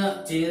മറ്റൊന്ന്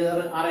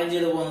അറേഞ്ച്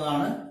ചെയ്ത്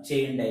പോകുന്നതാണ്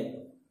ചെയിൻ ടൈപ്പ്.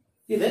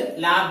 ഇത്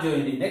ലാബ്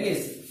ജോയിന്റിന്റെ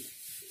കേസ്.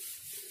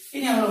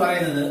 ഇനി നമ്മൾ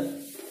പറയുന്നത്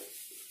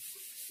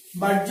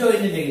ബഡ്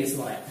ജോയിന്റിന്റെ കേസ്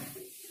പറയാം.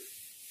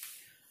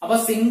 അപ്പൊ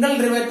single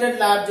riveted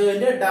lab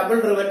joint, double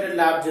riveted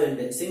lab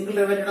joint. Single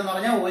riveted എന്ന്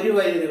പറഞ്ഞാൽ 1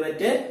 വരി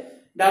റിവറ്റ്,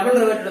 ഡബിൾ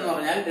റിവറ്റഡ് എന്ന്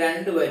പറഞ്ഞാൽ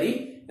 2 വരി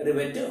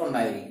റിവറ്റ്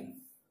ഉണ്ടായിരിക്കും.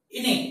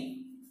 ഇനി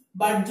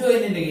ബഡ്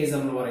ജോയിന്റിന്റെ കേസ്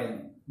നമ്മൾ പറയുന്നു.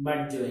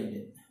 ബഡ്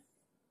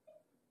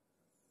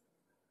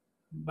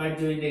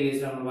ജോയിന്റ്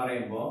കേസ് നമ്മൾ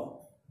പറയുമ്പോ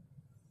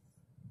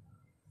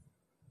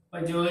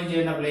ജോയിൻ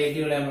ചെയ്യേണ്ട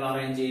പ്ലേറ്റുകളെ നമ്മൾ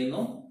അറേഞ്ച്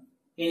ചെയ്യുന്നു.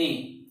 ഇനി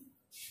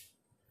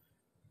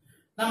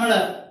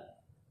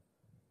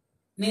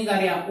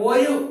നിങ്ങൾക്കറിയാം,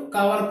 ഒരു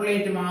കവർ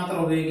പ്ലേറ്റ് മാത്രം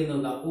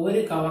ഉപയോഗിക്കുന്നു.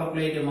 ഒരു കവർ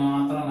പ്ലേറ്റ്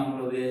മാത്രം നമ്മൾ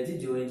ഉപയോഗിച്ച്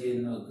ജോയിൻ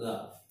ചെയ്ത് വെക്കുക.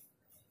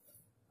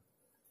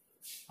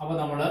 അപ്പൊ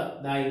നമ്മള്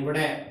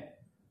ഇവിടെ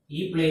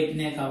ഈ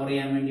പ്ലേറ്റിനെ കവർ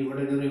ചെയ്യാൻ വേണ്ടി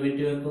ഇവിടെ ഒരു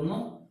റിവറ്റ് വെക്കുന്നു.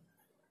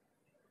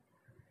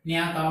 ഇനി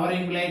ആ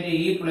കവറിംഗ് പ്ലേറ്റ്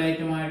ഈ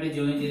പ്ലേറ്റുമായിട്ട്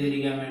ജോയിൻ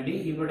ചെയ്തിരിക്കാൻ വേണ്ടി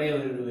ഇവിടെ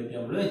ഒരു റിവറ്റ്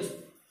നമ്മൾ വെച്ചു.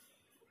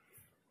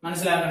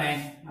 മനസ്സിലാക്കണേ?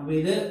 അപ്പൊ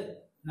ഇത്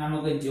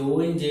നമുക്ക്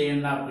ജോയിൻ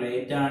ചെയ്യേണ്ട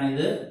പ്ലേറ്റ്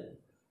ആണിത്.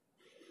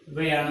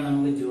 ഇവയാണ്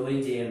നമുക്ക് ജോയിൻ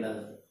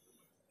ചെയ്യേണ്ടത്.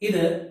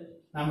 ഇത്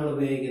നമ്മൾ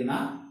ഉപയോഗിക്കുന്ന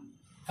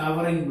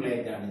കവറിംഗ്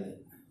പ്ലേറ്റ് ആണിത്.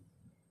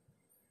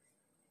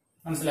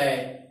 മനസ്സിലായേ?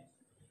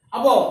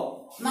 അപ്പോ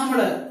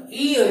നമ്മള്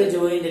ഈ ഒരു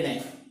ജോയിന്റിനെ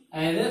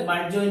അതായത്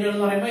ബഡ് ജോയിന്റുകൾ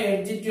എന്ന് പറയുമ്പോൾ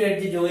എഡ്ജ് ടു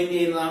എഡ്ജ് ജോയിന്റ്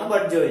ചെയ്യുന്നതാണ്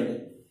ബഡ് ജോയിന്റ്.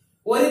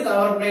 ഒരു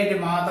കവർ പ്ലേറ്റ്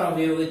മാത്രം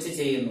ഉപയോഗിച്ച്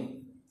ചെയ്യുന്നു.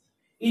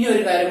 ഇനി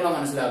ഒരു കാര്യം കൂടെ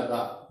മനസ്സിലാക്കുക.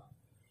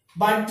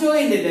 ബഡ്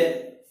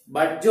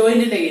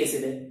ജോയിന്റിന്റെ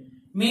കേസിൽ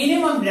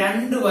മിനിമം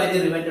 2 വരി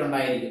റിവറ്റ്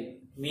ഉണ്ടായിരിക്കും.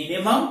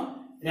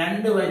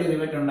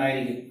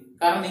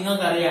 കാരണം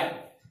നിങ്ങൾക്കറിയാം,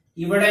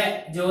 ഇവിടെ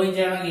ജോയിൻ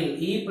ചെയ്യണമെങ്കിൽ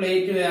ഈ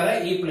പ്ലേറ്റ് വേറെ,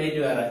 ഈ പ്ലേറ്റ്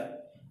വേറെ.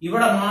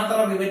 ഇവിടെ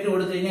മാത്രം റിവറ്റ്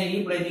കൊടുത്തു കഴിഞ്ഞാൽ ഈ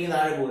പ്ലേറ്റിന്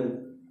താഴെ പോരും.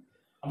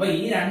 അപ്പൊ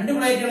ഈ 2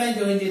 പ്ലേറ്റുകളെയും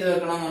ജോയിൻ ചെയ്ത്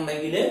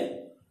വെക്കണമെന്നുണ്ടെങ്കിൽ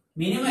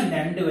മിനിമം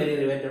 2 വരി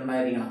റിവറ്റ്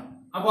ഉണ്ടായിരിക്കണം.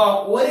 അപ്പൊ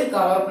ഒരു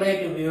കവർ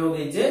പ്ലേറ്റ്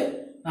ഉപയോഗിച്ച്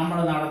നമ്മൾ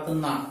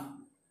നടത്തുന്ന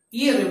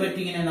ഈ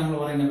റിവറ്റിങ്ങിനെ നമ്മൾ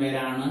പറയുന്ന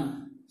പേരാണ്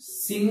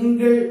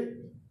single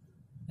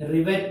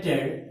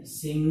riveted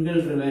single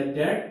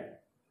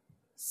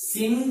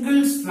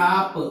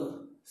strap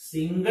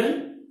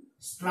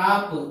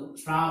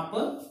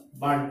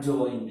bud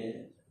joint.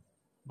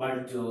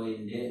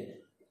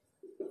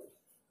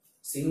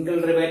 Single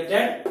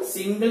riveted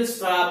single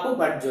strap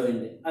bud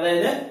joint.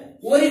 അതായത്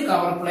ഒരു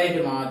കവർ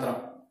പ്ലേറ്റ് മാത്രം,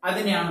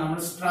 അതിനെയാണ് നമ്മൾ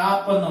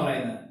സ്ട്രാപ്പ് എന്ന്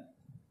പറയുന്നത്.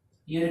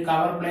 ഈ ഒരു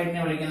കവർ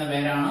പ്ലേറ്റിനെ വിളിക്കുന്ന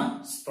പേരാണ്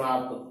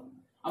സ്ട്രാപ്പ്.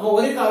 അപ്പൊ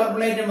ഒരു കവർ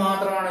പ്ലേറ്റ്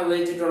മാത്രമാണ്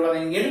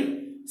ഉപയോഗിച്ചിട്ടുള്ളതെങ്കിൽ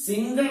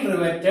single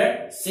riveted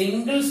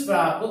single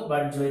strap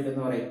bud joint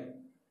എന്ന് പറയും.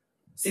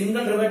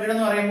 സിംഗിൾ റിവറ്റഡ്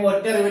എന്ന് പറയുമ്പോൾ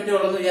ഒറ്റ റിവറ്റ്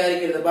ഉള്ളതെന്ന്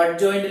വിചാരിക്കരുത്. ബഡ്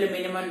ജോയിന്റിൽ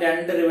മിനിമം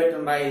 2 റിവറ്റ്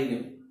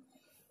ഉണ്ടായിരിക്കും.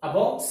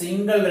 അപ്പോ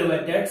single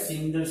riveted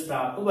single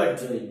strap bud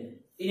joint.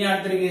 ഇനി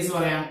അടുത്തൊരു കേസ്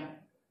പറയാം.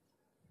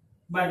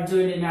 ബഡ്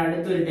ജോയിന്റിന്റെ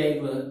അടുത്തൊരു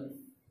ടൈപ്പ്.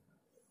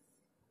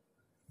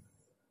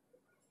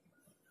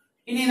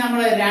 ഇനി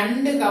നമ്മൾ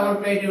 2 കവർ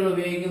പ്ലേറ്റുകൾ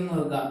ഉപയോഗിക്കുന്നു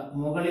നോക്കുക.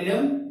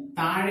 മുകളിലും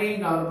താഴെയും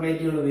കവർ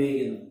പ്ലേറ്റുകൾ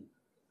ഉപയോഗിക്കുന്നു.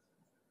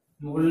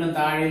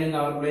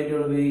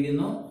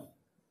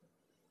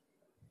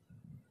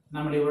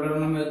 നമ്മൾ ഇവിടെ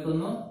ഒരെണ്ണം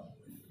വെക്കുന്നു,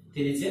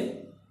 തിരിച്ച്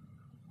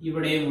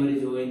ഇവിടെയും ഒരു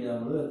ജോയിന്റ്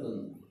നമ്മൾ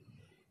വെക്കുന്നു.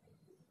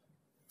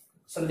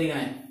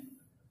 ശ്രദ്ധിക്കണേ.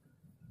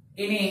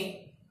 ഇനി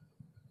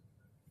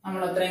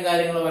നമ്മൾ അത്രയും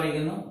കാര്യങ്ങൾ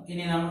വരയ്ക്കുന്നു.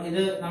 ഇനി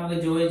ഇത് നമുക്ക്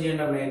ജോയിൻ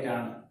ചെയ്യേണ്ട പ്ലേറ്റ്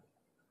ആണ്.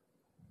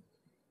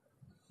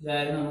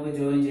 ഇതായിരുന്നു നമുക്ക്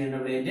ജോയിൻ ചെയ്യേണ്ട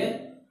പ്ലേറ്റ്.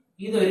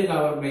 ഇതൊരു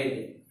കവർ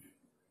പ്ലേറ്റ്,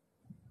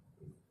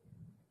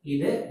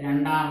 ഇത്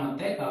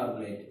രണ്ടാമത്തെ കവർ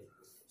പ്ലേറ്റ്.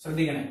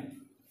 ശ്രദ്ധിക്കണേ.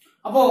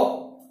 അപ്പോ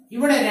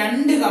ഇവിടെ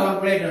 2 കവർ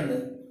പ്ലേറ്റ് ഉണ്ട്,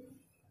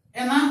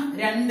 എന്നാൽ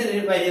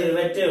 2 വരി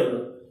റിവറ്റേ ഉള്ളൂ.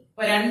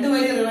 അപ്പൊ 2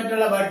 വരി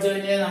റിവറ്റുള്ള ബഡ്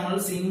ജോയിന്റിനെ നമ്മൾ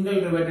സിംഗിൾ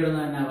റിവറ്റഡ്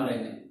എന്ന് തന്നെ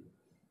പറയുന്നത്.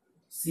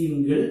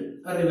 Single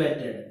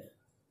riveted.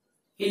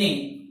 ഇനി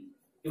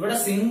ഇവിടെ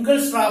സിംഗിൾ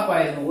സ്ട്രാപ്പ്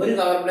ആയിരുന്നു, ഒരു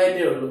കവർ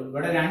പ്ലേറ്റേ ഉള്ളൂ.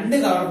 ഇവിടെ 2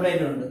 കവർ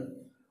പ്ലേറ്റ് ഉണ്ട്,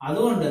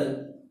 അതുകൊണ്ട്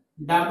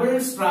ഡബിൾ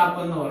സ്ട്രാപ്പ്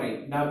എന്ന് പറയും.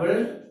 Double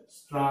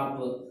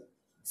strap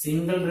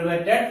single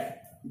riveted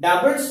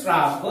double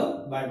strap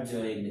bud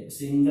joint.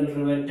 Single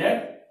riveted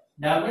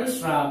double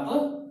strap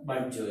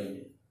bud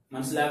joint.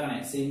 മനസ്സിലാക്കണേ.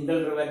 Single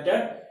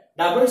riveted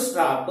double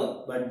strap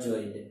bud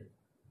joint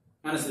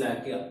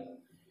മനസ്സിലാക്കുക.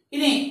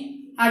 ഇനി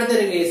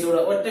അടുത്തൊരു കേസ്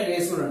കൂടെ, ഒറ്റ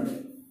കേസ് കൂടെ ഉണ്ട്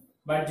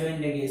ബഡ്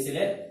ജോയിന്റിന്റെ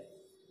കേസില്.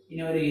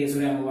 ഇനി ഒരു കേസ്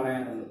കൂടെ നമുക്ക്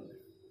പറയാനുള്ളൂ.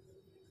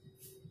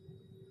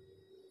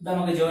 ഇത്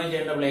നമുക്ക് ജോയിൻ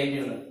ചെയ്യേണ്ട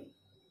പ്ലേറ്റുകൾ.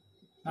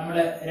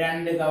 നമ്മള്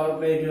 2 കവർ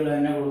പ്ലേറ്റുകൾ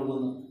തന്നെ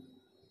കൊടുക്കുന്നു.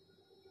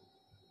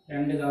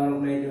 2 കവർ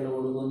പ്ലേറ്റുകൾ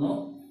കൊടുക്കുന്നു.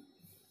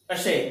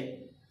 പക്ഷേ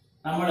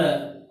നമ്മള്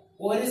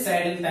ഒരു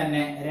സൈഡിൽ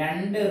തന്നെ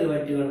 2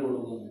 റിവറ്റുകൾ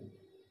കൊടുക്കുന്നു.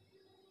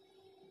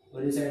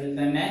 ഒരു സൈഡിൽ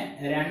തന്നെ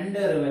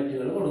 2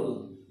 റിവറ്റുകൾ കൊടുക്കുന്നു.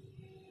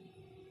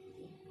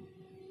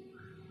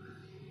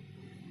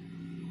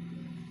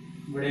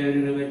 ഇവിടെ ഒരു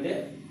റിവറ്റ്,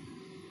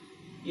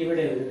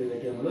 ഇവിടെ ഒരു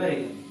റിവറ്റ് നമ്മൾ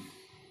വരയ്ക്കുന്നു.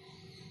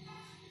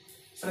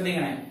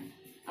 ശ്രദ്ധിക്കണേ.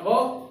 അപ്പോ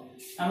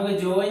നമുക്ക്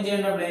ജോയിൻ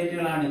ചെയ്യേണ്ട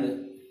പ്ലേറ്റുകളാണിത്.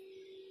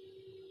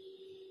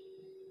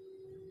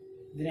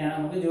 ഇതിനെയാണ്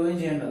നമുക്ക് ജോയിൻ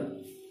ചെയ്യേണ്ടത്.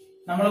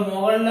 നമ്മൾ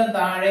മുകളിലും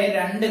താഴെ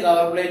 2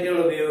 കവർ പ്ലേറ്റുകൾ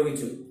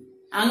ഉപയോഗിച്ചു.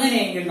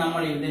 അങ്ങനെയെങ്കിൽ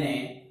നമ്മൾ ഇതിനെ,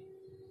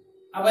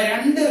 അപ്പൊ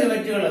 2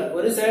 റിവറ്റുകൾ,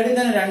 ഒരു സൈഡിൽ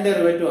തന്നെ 2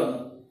 റിവറ്റ് വന്നു.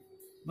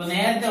 അപ്പൊ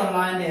നേരത്തെ ഉള്ള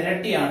അതിന്റെ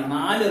ഇരട്ടിയാണ്,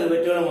 4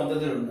 റിവറ്റുകൾ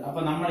മൊത്തത്തിലുണ്ട്. അപ്പൊ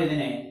നമ്മൾ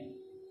ഇതിനെ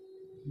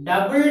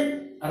double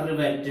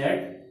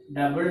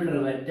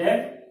riveted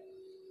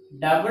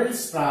double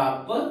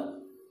strap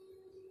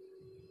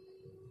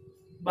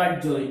bud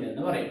joint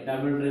എന്ന് പറയും.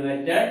 Double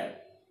riveted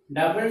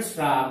double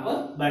strap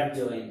bud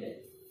joint.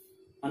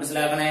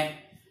 മനസ്സിലാക്കണേ.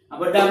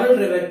 അപ്പൊ double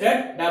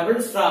riveted double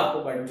strap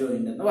bud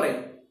joint എന്ന്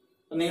പറയും.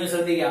 നിങ്ങൾ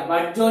ശ്രദ്ധിക്കുക.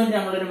 ബഡ് ജോയിന്റ്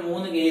നമ്മളൊരു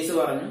 3 കേസ്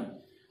പറഞ്ഞു.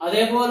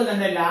 അതേപോലെ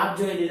തന്നെ ലാബ്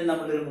ജോയിന്റിന്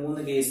നമ്മളൊരു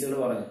 3 കേസുകൾ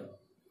പറഞ്ഞു.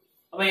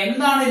 അപ്പൊ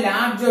എന്താണ്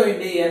ലാബ്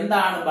ജോയിന്റ്,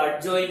 എന്താണ്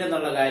ബഡ് ജോയിന്റ്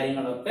എന്നുള്ള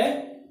കാര്യങ്ങളൊക്കെ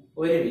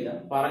ഒരുവിധം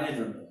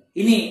പറഞ്ഞിട്ടുണ്ട്.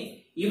 ഇനി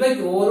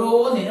ഇവയ്ക്ക്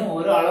ഓരോന്നിനും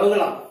ഓരോ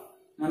അളവുകളാണ്.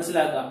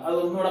 മനസ്സിലാക്കുക. അത്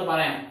ഒന്നുകൂടെ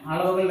പറയാം.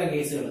 അളവുകളുടെ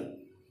കേസുകൾ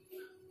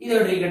ഇത്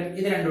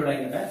രണ്ടും കൂടെ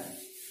ആയിക്കട്ടെ.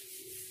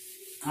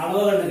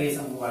 അളവുകളുടെ കേസ്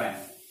നമുക്ക് പറയാം.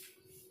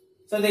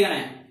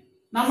 ശ്രദ്ധിക്കണേ.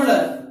 നമ്മള്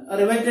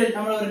റിവറ്റിൽ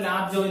നമ്മൾ ഒരു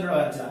ലാബ് ജോയിന്റ്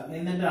വരച്ച,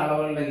 എന്നിട്ട്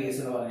അളവുകളുടെ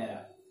കേസുകൾ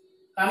പറഞ്ഞുതരാം.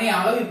 കാരണം ഈ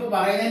അളവ് ഇപ്പൊ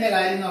പറയുന്നതിന്റെ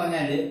കാര്യം എന്ന്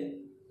പറഞ്ഞാല്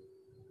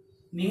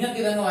നിങ്ങൾക്ക്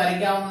ഇതങ്ങ്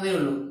വരയ്ക്കാവുന്നതേ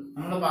ഉള്ളൂ.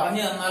 നമ്മൾ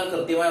പറഞ്ഞു തന്നാൽ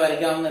കൃത്യമായി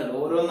വരയ്ക്കാവുന്നതേ ഉള്ളൂ.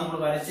 ഓരോന്നും നമ്മൾ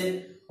വരച്ച്,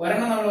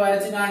 ഒരെണ്ണം നമ്മൾ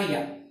വരച്ച്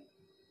കാണിക്കാം.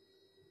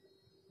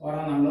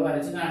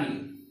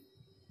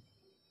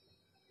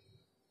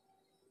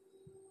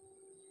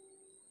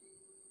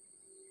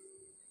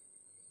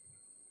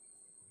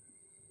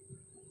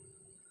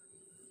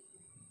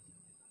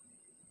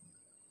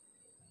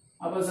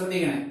 അപ്പൊ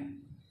ശ്രദ്ധിക്കണേ,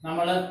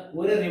 നമ്മൾ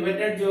ഒരു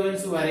റിവറ്റഡ്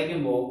ജോയിന്റ്സ്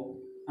വരയ്ക്കുമ്പോൾ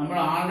നമ്മൾ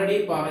ആൾറെഡി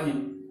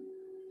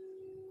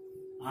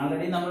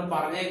നമ്മൾ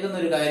പറഞ്ഞേക്കുന്ന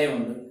ഒരു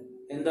കാര്യമുണ്ട്.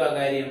 എന്തോ ആ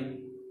കാര്യം?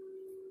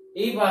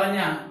 ഈ പറഞ്ഞ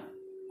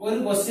ഒരു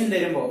ക്വസ്റ്റ്യൻ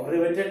തരുമ്പോ,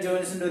 റിവറ്റഡ്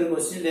ജോയിന്റ്സിന്റെ ഒരു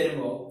ക്വസ്റ്റ്യൻ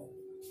തരുമ്പോ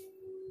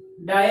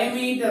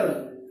ഡയമീറ്റർ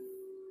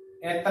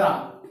എത്ര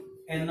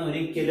എന്ന്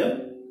ഒരിക്കലും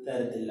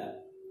തരത്തില്ല.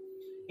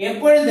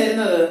 എപ്പോഴും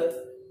തരുന്നത്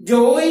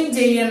ജോയിൻ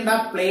ചെയ്യേണ്ട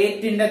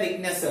പ്ലേറ്റിന്റെ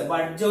തിക്നെസ്.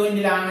 ബഡ്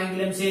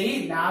ജോയിന്റിലാണെങ്കിലും ശരി,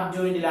 ലാബ്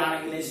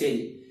ജോയിന്റിലാണെങ്കിലും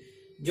ശരി,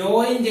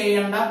 ജോയിൻ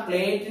ചെയ്യേണ്ട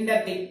പ്ലേറ്റിന്റെ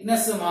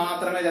തിക്നെസ്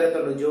മാത്രമേ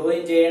തരത്തുള്ളൂ.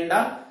 ജോയിൻ ചെയ്യേണ്ട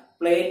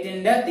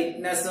പ്ലേറ്റിന്റെ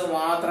തിക്നെസ്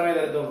മാത്രമേ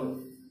തരത്തുള്ളൂ.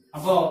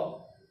 അപ്പോ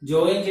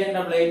ജോയിൻ ചെയ്യേണ്ട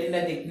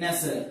പ്ലേറ്റിന്റെ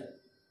തിക്നെസ്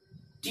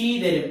ടി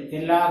തരും.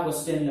 എല്ലാ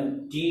ക്വസ്റ്റ്യനിലും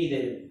ടി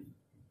തരും.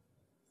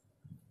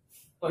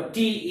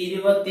 T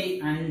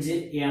 25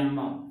 mm.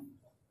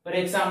 ഒരു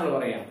എക്സാമ്പിൾ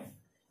പറയാം.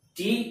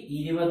 T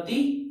 25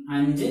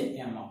 mm.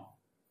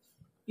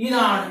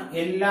 ഇതാണ്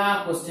എല്ലാ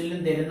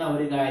ക്വസ്റ്റ്യനിലും തരുന്ന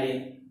ഒരു കാര്യം.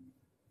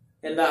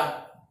 എന്താ?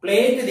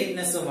 പ്ലേറ്റ്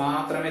തിക്നെസ്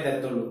മാത്രമേ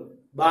തരത്തുള്ളൂ.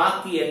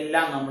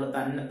 ബാക്കിയെല്ലാം നമ്മൾ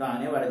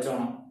തന്നെ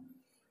വരച്ചോണം.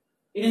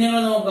 ഇനി നിങ്ങൾ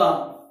നോക്കുക,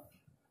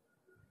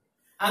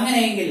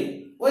 അങ്ങനെയെങ്കിൽ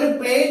ഒരു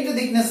പ്ലേറ്റ്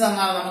തിക്നെസ്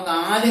എന്നാൽ നമുക്ക്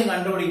ആദ്യം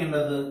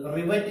കണ്ടുപിടിക്കേണ്ടത്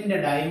റിവറ്റിന്റെ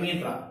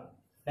ഡയമീറ്റർ.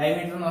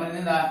 ഡയമീറ്റർ എന്ന്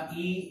പറയുന്നത് എന്താ?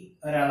 ഈ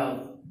ഒരളവ്.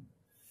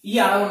 ഈ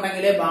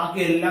അളവുണ്ടെങ്കിലേ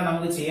ബാക്കിയെല്ലാം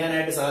നമുക്ക്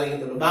ചെയ്യാനായിട്ട്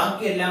സാധിക്കത്തുള്ളൂ.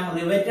 ബാക്കിയെല്ലാം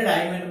റിവറ്റ്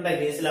ഡയമീറ്ററിന്റെ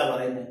കേസിലാണ്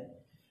പറയുന്നത്.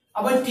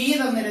 അപ്പൊ ടി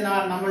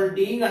തന്നിരുന്നാൽ നമ്മൾ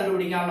ടി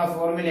കണ്ടുപിടിക്കാനുള്ള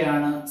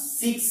ഫോർമുലയാണ്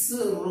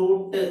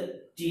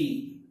 6√T.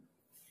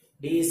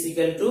 D is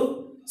equal to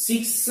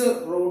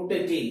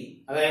 6√T.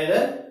 അതായത്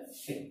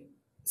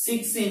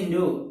 6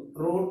 into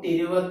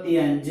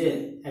 √25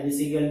 that is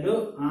equal to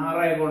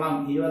 6 ഗുണം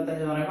 25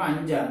 എന്ന് പറയുമ്പോൾ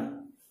 5 ആണ്.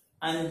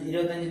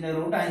 25ന്റെ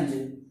റൂട്ട് 5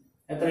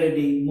 എത്ര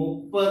കിട്ടി?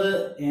 30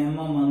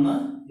 mm എന്ന്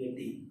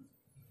കിട്ടി.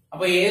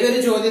 അപ്പൊ ഏതൊരു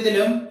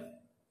ചോദ്യത്തിലും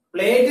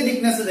പ്ലേറ്റ്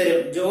തിക്നെസ്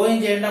തരും, ജോയിൻ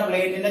ചെയ്യേണ്ട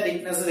പ്ലേറ്റിന്റെ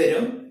തിക്നെസ്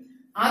തരും.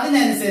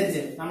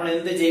 അതിനനുസരിച്ച് നമ്മൾ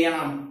എന്ത്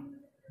ചെയ്യണം?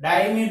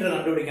 ഡയമീറ്റർ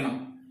കണ്ടുപിടിക്കണം.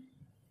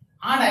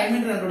 ആ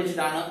ഡയമീറ്റർ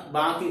കണ്ടുപിടിച്ചിട്ടാണ്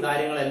ബാക്കി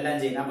കാര്യങ്ങളെല്ലാം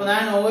ചെയ്യുന്നത്. അപ്പൊ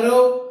ഞാൻ ഓരോ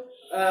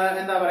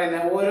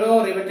ഓരോ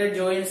റിവറ്റഡ്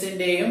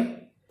ജോയിന്റ്സിന്റെയും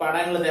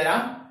പടങ്ങൾ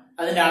തരാം,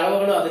 അതിന്റെ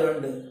അളവുകളും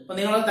അതിലുണ്ട്. അപ്പൊ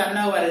നിങ്ങൾ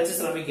തന്നെ വരച്ച്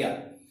ശ്രമിക്കുക.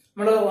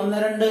 നമ്മൾ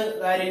 1-2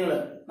 കാര്യങ്ങൾ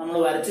നമ്മൾ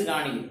വരച്ച്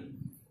കാണിക്കും.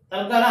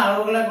 തൽക്കാലം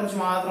അളവുകളെ കുറിച്ച്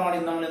മാത്രമാണ്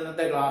നമ്മൾ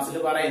ഇന്നത്തെ ക്ലാസ്സിൽ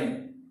പറയുന്നത്.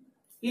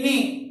 ഇനി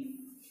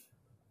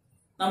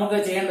നമുക്ക്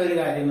ചെയ്യേണ്ട ഒരു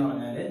കാര്യം എന്ന്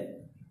പറഞ്ഞാല്,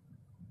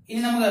 ഇനി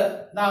നമുക്ക്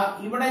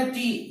ഇവിടെ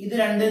ടി, ഇത്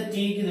 2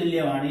 ടിക്ക്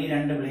തുല്യമാണ് ഈ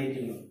 2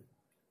 പ്ലേറ്റുകൾ.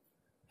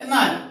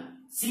 എന്നാൽ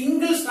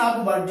സിംഗിൾ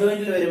സ്ട്രാപ്പ് ബഡ്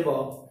ജോയിന്റിൽ വരുമ്പോ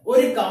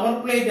ഒരു കവർ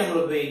പ്ലേറ്റ് നമ്മൾ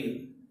ഉപയോഗിക്കും.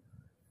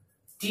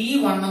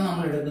 T1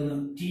 നമ്മൾ എടുക്കുന്നു.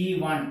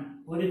 T1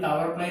 ഒരു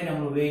കവർ പ്ലേറ്റ്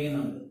നമ്മൾ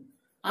ഉപയോഗിക്കുന്നുണ്ട്.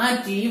 ആ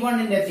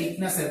T1ന്റെ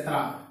തിക്നെസ് എത്ര?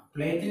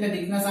 പ്ലേറ്റിന്റെ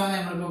തിക്നെസ് ആണ്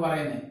നമ്മളിപ്പോ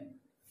പറയുന്നത്.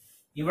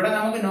 ഇവിടെ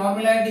നമുക്ക്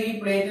നോർമലായിട്ട് ഈ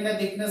പ്ലേറ്റിന്റെ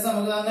തിക്നെസ്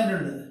നമുക്ക്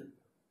തന്നിട്ടുണ്ട്.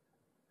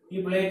 ഈ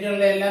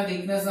പ്ലേറ്റുകളുടെ എല്ലാം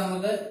തിക്നെസ്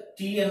നമുക്ക്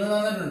ടി എന്ന്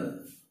തന്നിട്ടുണ്ട്.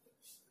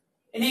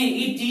 ഇനി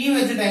ഈ ടി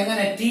വെച്ചിട്ട്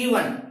എങ്ങനെ?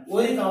 T1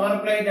 ഒരു കവർ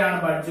പ്ലേറ്റ് ആണ്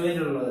ബഡ്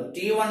ജോയിന്റ് ഉള്ളത്.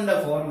 T1ന്റെ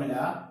ഫോർമുല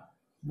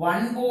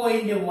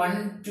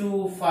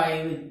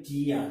 1.125T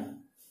ആണ്.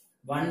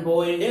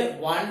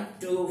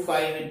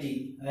 1.125T.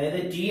 അതായത്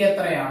ടി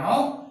എത്രയാണോ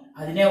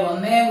അതിനെ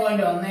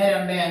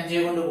 1.125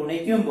 കൊണ്ട്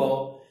ഗുണിക്കുമ്പോ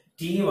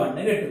T1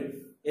 കിട്ടും.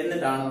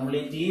 എന്നിട്ടാണ് നമ്മൾ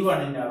ഈ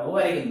T1ന്റെ അളവ്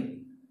വരയ്ക്കുന്നത്.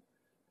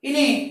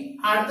 ഇനി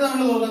അടുത്ത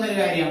നമ്മൾ നോക്കുന്ന ഒരു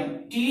കാര്യം,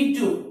 T2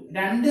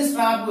 2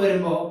 സ്ട്രാപ്പ്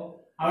വരുമ്പോ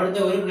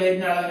അവിടുത്തെ ഒരു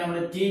പ്ലേറ്റിന്റെ അളവ് നമ്മൾ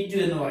T2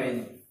 എന്ന്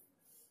പറയുന്നു.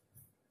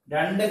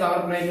 2 കവർ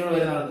പ്ലേറ്റുകൾ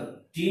വരുന്നിടത്ത്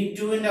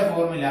T2ന്റെ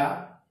ഫോർമുല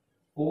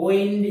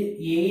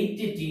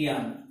 0.8T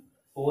ആണ്.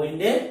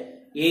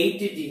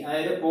 0.8T.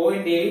 അതായത്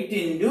 0.8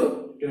 into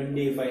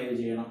 25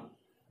 ചെയ്യണം.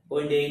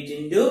 0.8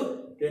 into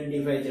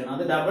 25 ചെയ്യണം.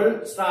 അത് ഡബിൾ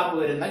സ്ട്രാപ്പ്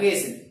വരുന്ന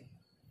കേസിൽ.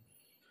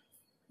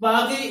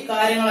 ബാക്കി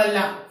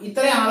കാര്യങ്ങളെല്ലാം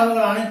ഇത്രയും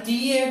അളവുകളാണ്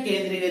ടിയെ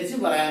കേന്ദ്രീകരിച്ച്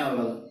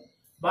പറയാനുള്ളത്.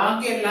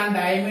 ബാക്കിയെല്ലാം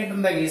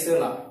ഡയമീറ്ററിന്റെ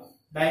കേസുകളാണ്.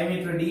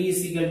 Diameter D is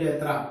equal to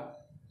എത്ര?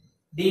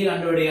 D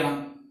കണ്ടുപിടിക്കണം.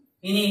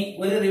 ഇനി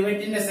ഒരു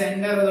റിവറ്റിന്റെ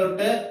സെന്റർ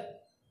തൊട്ട്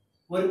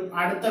ഒരു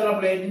അടുത്തുള്ള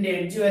പ്ലേറ്റിന്റെ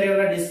എഡ്ജ്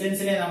വരെയുള്ള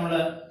ഡിസ്റ്റൻസിനെ നമ്മൾ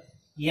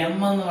M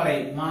എന്ന്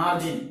പറയും,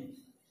 മാർജിൻ.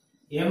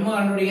 M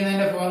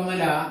കണ്ടുപിടിക്കുന്നതിന്റെ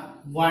ഫോർമുല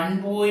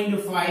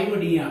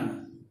 1.5D ആണ്.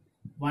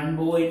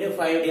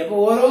 1.5D. അപ്പൊ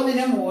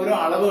ഓരോന്നിനും ഓരോ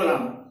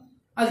അളവുകളാണ്.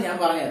 അത് ഞാൻ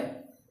പറഞ്ഞുതരാം.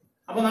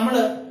 അപ്പൊ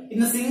നമ്മള്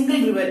ഇന്ന് single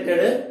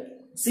riveted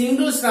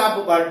single strap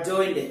bud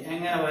joint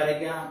എങ്ങനെ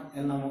വരയ്ക്കാം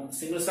എന്ന്,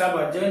 സിംഗിൾ സ്ട്രാപ്പ്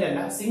ബഡ് ജോയിന്റ് അല്ല,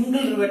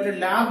 സിംഗിൾ റിവറ്റഡ്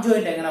ലാബ്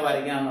ജോയിന്റ് എങ്ങനെ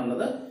വരയ്ക്കാം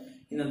എന്നുള്ളത്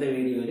ഇന്നത്തെ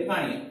വീഡിയോയിൽ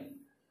കാണിക്കാം.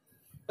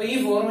 അപ്പൊ ഈ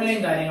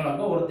ഫോർമുലയും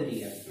കാര്യങ്ങളൊക്കെ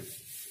ഓർത്തിരിക്കുക.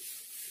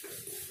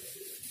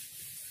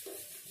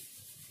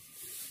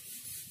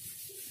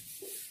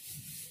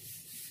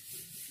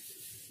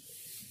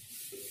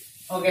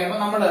 ഓക്കെ, അപ്പൊ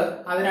നമ്മള്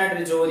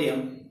അതിനായിട്ടൊരു ചോദ്യം,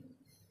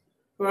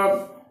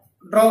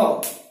 draw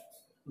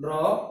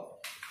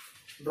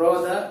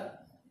the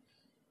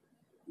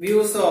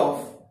views of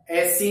a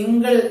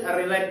single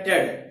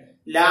riveted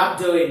lap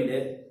joint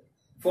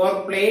for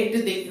plate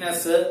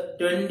thickness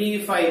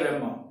 25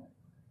 mm.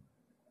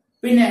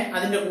 പിന്നെ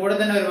അതിന്റെ കൂടെ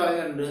തന്നെ അവർ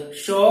പറഞ്ഞിട്ടുണ്ട്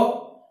ഷോ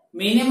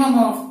മിനിമം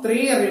ഓഫ്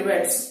 3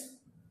 rivets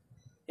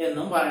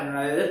എന്നും പറഞ്ഞിട്ടുണ്ട്.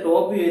 അതായത്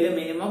ടോപ്പ് വ്യൂവിൽ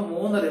മിനിമം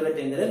 3 റിവറ്റ്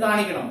എങ്കിലും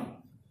കാണിക്കണം.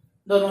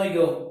 ഇതോ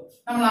നോക്കിക്കോ,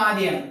 നമ്മൾ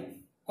ആദ്യം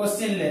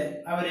ക്വസ്റ്റ്യനില്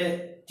അവര്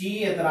ടി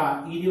എത്ര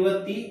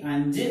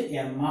 25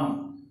 mm.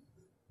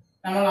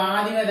 നമ്മൾ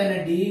ആദ്യമേ തന്നെ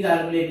ഡി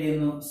കാൽക്കുലേറ്റ്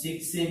ചെയ്യുന്നു.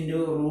 6 into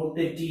root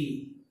t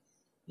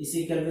is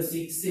equal to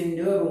 6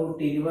 into root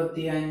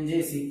 25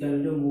 is equal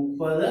to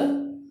 30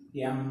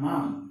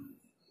 mm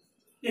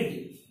കിട്ടി.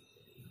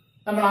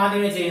 നമ്മൾ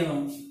ആദ്യമേ ചെയ്യുന്നു,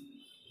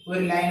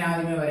 ഒരു ലൈൻ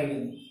ആദ്യമേ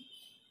വരയ്ക്കുന്നു.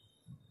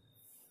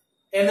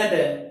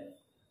 എന്നിട്ട്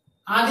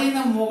അതിൽ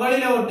നിന്ന്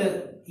മുകളിലോട്ട്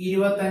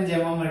 25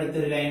 mm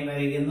എടുത്തൊരു ലൈൻ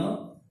വരയ്ക്കുന്നു.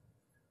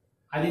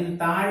 അതിന്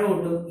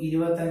താഴോട്ടും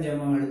 25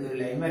 mm എടുത്തൊരു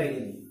ലൈൻ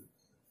വരയ്ക്കുന്നു.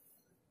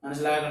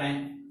 മനസ്സിലാക്കണേ.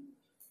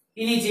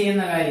 ഇനി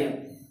ചെയ്യുന്ന കാര്യം,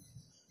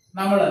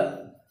 നമ്മള്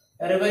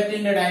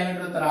റിവറ്റിന്റെ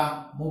ഡയമീറ്റർ എത്ര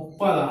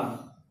 30 ആണ്.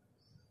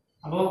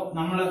 അപ്പോ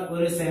നമ്മൾ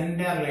ഒരു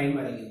സെന്റർ ലൈൻ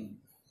വരയ്ക്കുന്നു.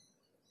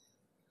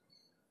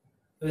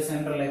 ഒരു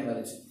സെന്റർ ലൈൻ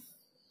വരച്ചു.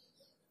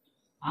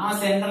 ആ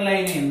സെന്റർ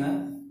ലൈനിൽ നിന്ന്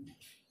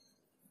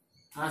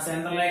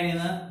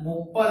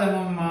 30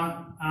 mm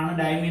ആണ്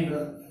ഡയമീറ്റർ,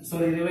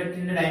 സോറി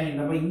റിവറ്റിന്റെ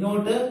ഡയമീറ്റർ. അപ്പൊ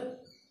ഇങ്ങോട്ട്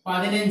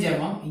 15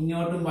 mm,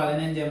 ഇങ്ങോട്ടും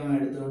 15 mm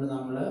എടുത്തുകൊണ്ട്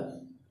നമ്മള്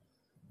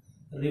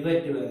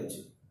റിവറ്റ്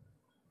വരച്ചു.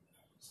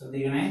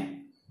 ശ്രദ്ധിക്കണേ,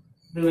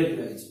 റിവറ്റ്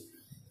വരച്ചു.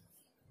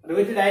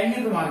 റിവറ്റ്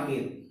ഡയമീറ്റർ മാർക്ക്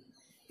ചെയ്തു.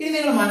 ഇനി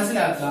നിങ്ങൾ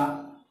മനസ്സിലാക്കുക,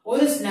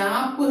 ഒരു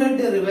സ്നാപ്പ്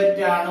ഹെഡ്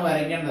റിവറ്റ് ആണ്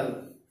വരയ്ക്കേണ്ടത്.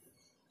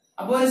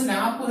 അപ്പോൾ ഒരു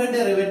സ്നാപ്പ് ഹെഡ്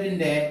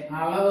റിവറ്റിന്റെ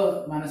അളവ്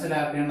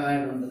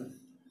മനസ്സിലാക്കേണ്ടതായിട്ടുണ്ട്.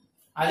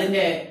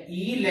 അതിന്റെ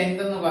ഈ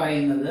ലെങ്ത് എന്ന്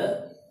പറയുന്നത്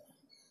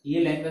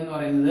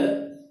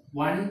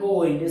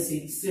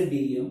 1.6 d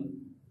യും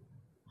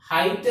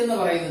ഹൈറ്റ് എന്ന്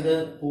പറയുന്നത്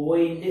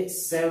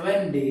 0.7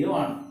 d യും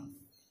ആണ്.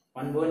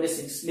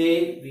 1.6 d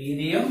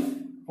വീതിയും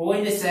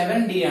 0.7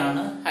 d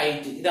ആണ്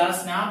ഹൈറ്റ്. ഇതാണ്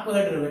സ്നാപ്പ്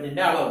ഹെഡ്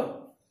റിവറ്റിന്റെ അളവ്.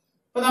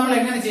 അപ്പൊ നമ്മൾ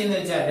എങ്ങനെ ചെയ്യുന്ന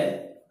വെച്ചാല്,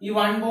 ഈ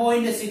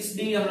 1.6 d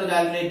നമ്മൾ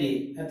കാൽക്കുലേറ്റ്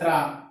ചെയ്യും. എത്ര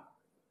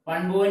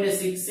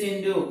 1.6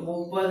 into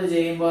 30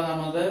 ചെയ്യുമ്പോൾ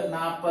നമുക്ക്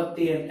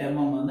 48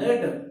 mm എന്ന്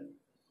കിട്ടും.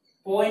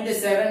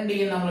 0.7 d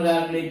നമ്മൾ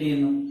കാൽക്കുലേറ്റ്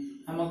ചെയ്യുന്നു,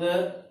 നമുക്ക്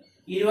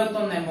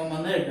 21 mm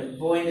എന്ന് കിട്ടും.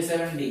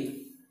 0.7 d.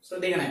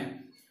 ശ്രദ്ധിക്കണേ.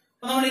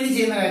 അപ്പൊ നമ്മൾ ഇനി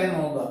ചെയ്യുന്ന കാര്യം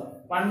നോക്കുക.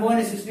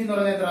 1.6 d എന്ന്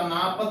പറയുന്നത് എത്ര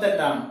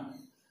 48 ആണ്.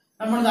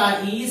 നമ്മൾ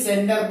ഈ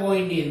സെന്റർ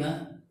പോയിന്റിൽ നിന്ന്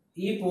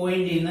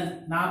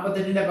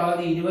 48ന്റെ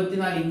പകുതി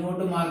 24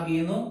 ഇങ്ങോട്ട് മാർക്ക്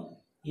ചെയ്യുന്നു,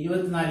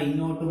 24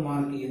 ഇങ്ങോട്ടും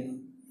മാർക്ക് ചെയ്യുന്നു.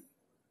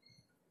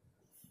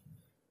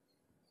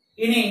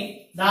 ഇനി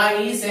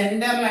ഈ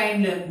സെന്റർ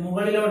ലൈനില്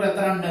മുകളിലോട്ട്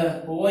എത്ര ഉണ്ട്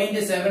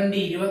 0.7 d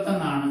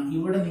 21 ആണ്.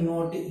 ഇവിടെ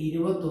ഇങ്ങോട്ട്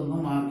 21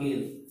 മാർക്ക്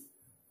ചെയ്തു.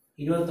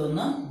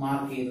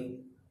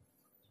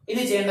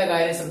 ഇനി ചെയ്യേണ്ട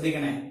കാര്യം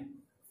ശ്രദ്ധിക്കണേ.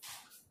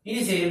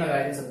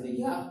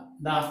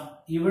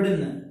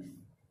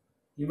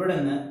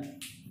 ഇവിടുന്ന്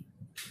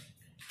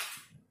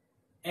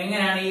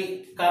എങ്ങനെയാണ് ഈ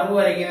കർവ്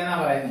വരയ്ക്കുന്നതെന്നാ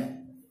പറയുന്നത്.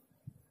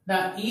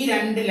 ഈ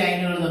രണ്ട്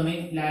ലൈനുകൾ തമ്മിൽ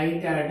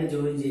ലൈറ്റ് ആയിട്ട്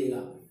ജോയിൻ ചെയ്യുക.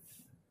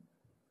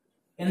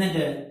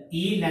 എന്നിട്ട്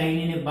ഈ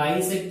ലൈനിന്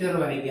ബൈസെക്ടർ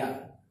വരയ്ക്കുക.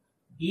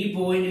 ഈ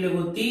പോയിന്റിൽ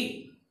കുത്തി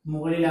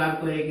മുകളിൽ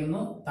ആർക്ക്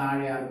വരയ്ക്കുന്നു,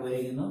 താഴെ ആർക്ക്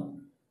വരയ്ക്കുന്നു.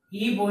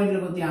 ഈ പോയിന്റിൽ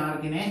കുത്തി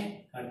ആർക്കിനെ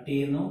കട്ട്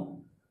ചെയ്യുന്നു.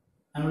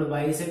 നമ്മൾ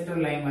ബൈസെക്ടർ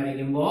ലൈൻ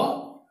വരയ്ക്കുമ്പോ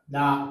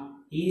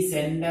ഈ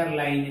സെന്റർ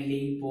ലൈനിൽ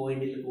ഈ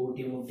പോയിന്റിൽ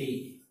കൂട്ടിമുട്ടി.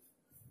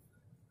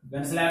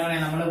 മനസ്സിലാക്കണേ.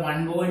 നമ്മൾ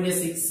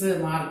 1.6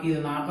 മാർക്ക്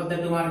ചെയ്തു,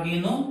 48 മാർക്ക്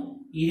ചെയ്യുന്നു,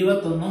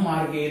 21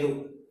 മാർക്ക് ചെയ്തു.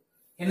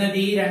 എന്നിട്ട്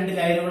ഈ രണ്ട്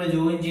ലൈനുകൾ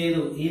ജോയിൻ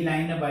ചെയ്തു. ഈ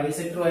ലൈനിന്റെ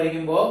ബൈസെക്ടർ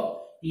വരയ്ക്കുമ്പോ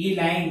ഈ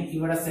ലൈൻ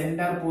ഇവിടെ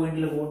സെന്റർ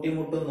പോയിന്റിൽ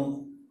കൂട്ടിമുട്ടുന്നു.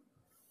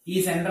 ഈ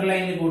സെന്റർ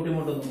ലൈനിൽ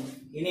കൂട്ടിമുട്ടുന്നു.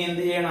 ഇനി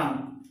എന്ത് ചെയ്യണം?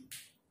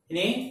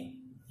 ഇനി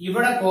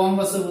ഇവിടെ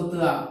കോമ്പസ്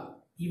കുത്തുക,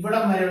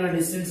 ഇവിടം വരെയുള്ള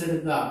ഡിസ്റ്റൻസ്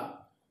എടുക്കുക,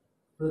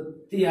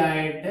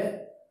 വൃത്തിയായിട്ട്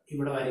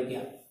ഇവിടെ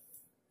വരയ്ക്കുക.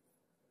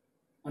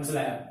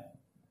 മനസ്സിലായോ?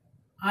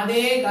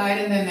 അതേ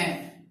കാര്യം തന്നെ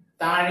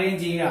താഴെയും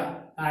ചെയ്യുക.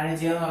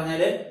 എന്ന്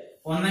പറഞ്ഞാല്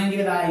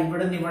ഒന്നെങ്കിൽ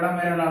ഇവിടുന്ന് ഇവിടം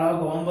വരെയുള്ള അളവ്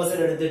കോമ്പസിൽ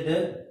എടുത്തിട്ട്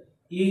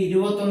ഈ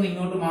 21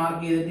 ഇങ്ങോട്ട്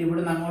മാർക്ക് ചെയ്തിട്ട്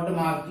ഇവിടുന്ന് അങ്ങോട്ട്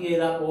മാർക്ക്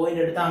ചെയ്ത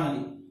പോയിന്റ് എടുത്താൽ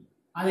മതി.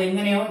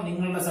 അതെങ്ങനെയോ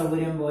നിങ്ങളുടെ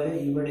സൗകര്യം പോലെ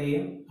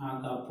ഇവിടെയും ആ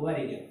കപ്പ്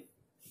വരയ്ക്കാം.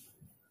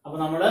 അപ്പൊ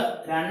നമ്മള്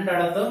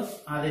രണ്ടിടത്തും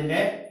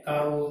അതിന്റെ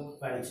കർവ്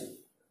വരച്ചു,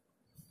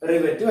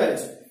 റിവറ്റ്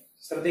വരച്ചു.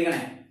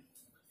 ശ്രദ്ധിക്കണേ.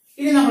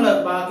 ഇനി നമ്മൾ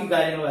ബാക്കി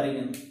കാര്യങ്ങൾ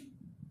വരയ്ക്കുന്നു.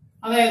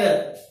 അതായത്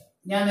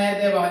ഞാൻ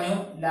നേരത്തെ പറഞ്ഞു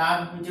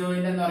ലാബ്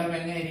ജോയിന്റ് എന്ന് പറയുമ്പോൾ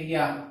എങ്ങനെ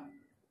ഇരിക്കുക,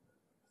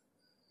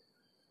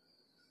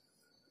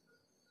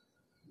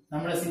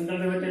 നമ്മുടെ സിംഗിൾ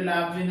റിവറ്റഡ്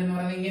ലാബ് ജോയിന്റ് എന്ന്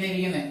പറയുന്നത് ഇങ്ങനെ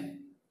ഇരിക്കുന്നത്.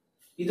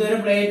 ഇതൊരു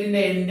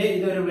പ്ലേറ്റിന്റെ എൻഡ്,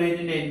 ഇതൊരു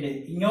പ്ലേറ്റിന്റെ എൻഡ്.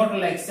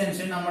 ഇങ്ങോട്ടുള്ള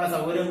എക്സ്റ്റൻഷൻ നമ്മുടെ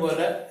സൗകര്യം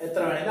പോലെ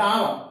എത്ര വേണമെങ്കിലും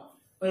ആവാം.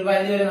 ഒരു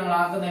പരിധി വരെ നമ്മൾ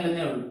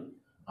ആക്കുന്നില്ലെന്നേ ഉള്ളൂ.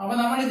 അപ്പൊ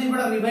നമ്മൾ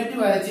ഇതിവിടെ റിവറ്റ്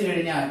വരച്ചു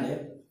കഴിഞ്ഞാല്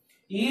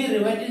ഈ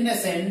റിവറ്റിന്റെ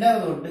സെന്റർ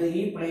തൊട്ട്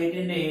ഈ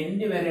പ്ലേറ്റിന്റെ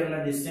എൻഡ് വരെയുള്ള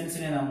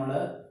ഡിസ്റ്റൻസിനെ നമ്മൾ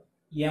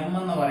എം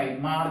എന്ന് പറയും.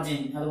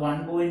 മാർജിൻ അത്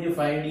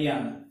 1.5 d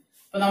ആണ്.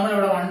 അപ്പൊ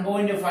നമ്മളിവിടെ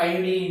 1.5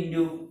 d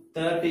into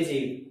 30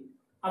 ചെയ്യും.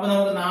 അപ്പൊ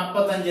നമുക്ക്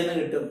 45 എന്ന്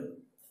കിട്ടും.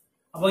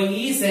 അപ്പൊ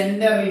ഈ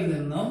സെന്ററിൽ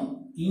നിന്നും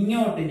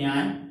ഇങ്ങോട്ട്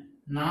ഞാൻ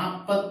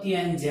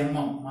 45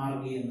 mm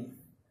മാർക്ക് ചെയ്യുന്നു.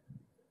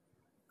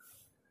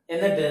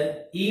 എന്നിട്ട്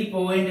ഈ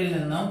പോയിന്റിൽ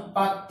നിന്നും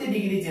 10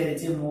 ഡിഗ്രി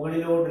ചരിച്ച്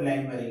മുകളിലോട്ട്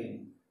ലൈൻ വരയ്ക്കുന്നു.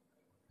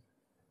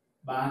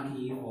 ബാക്കി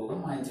ഈ ഭാഗം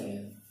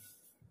മായ്ച്ചളയുന്നു.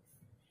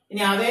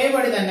 ഇനി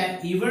അതേപടി തന്നെ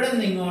ഇവിടെ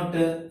നിന്ന്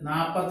ഇങ്ങോട്ട്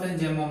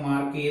 45 mm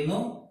മാർക്ക് ചെയ്യുന്നു.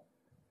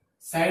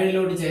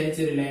 സൈഡിലോട്ട്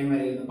ചരിച്ചൊരു ലൈൻ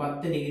വരയ്ക്കുന്നു,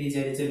 10 ഡിഗ്രി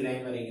ചരിച്ചൊരു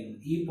ലൈൻ വരയ്ക്കുന്നു.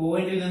 ഈ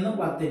പോയിന്റിൽ നിന്നും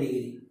 10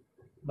 ഡിഗ്രി,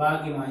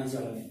 ബാക്കി മായിച്ചു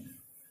കളഞ്ഞു.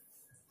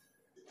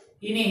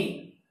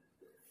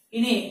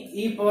 ഇനി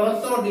ഈ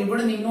പുറത്തോട്ട്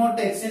ഇവിടുന്ന്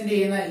ഇങ്ങോട്ട് എക്സ്റ്റെൻഡ്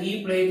ചെയ്യുന്ന ഈ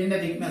പ്ലേറ്റിന്റെ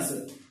തിക്നെസ്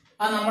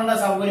അത് നമ്മളുടെ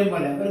സൗകര്യം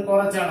പോലെ ഒരു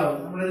കുറച്ച് അളവ്,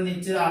 നമ്മളൊരു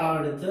നിശ്ചിത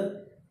അളവെടുത്ത്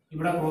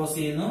ഇവിടെ ക്രോസ്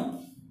ചെയ്യുന്നു.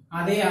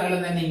 അതേ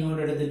അകലം തന്നെ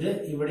ഇങ്ങോട്ട് എടുത്തിട്ട്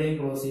ഇവിടെയും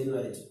ക്രോസ് ചെയ്ത്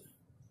വരച്ചു.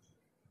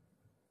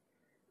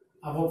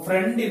 അപ്പോൾ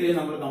ഫ്രണ്ട് വ്യൂ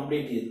നമ്മൾ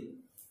കംപ്ലീറ്റ് ചെയ്തു.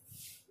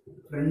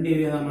 ഫ്രണ്ട്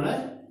വ്യൂ നമ്മൾ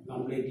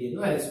കംപ്ലീറ്റ് ചെയ്ത്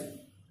വരച്ചു.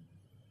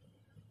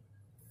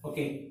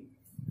 ഓക്കെ,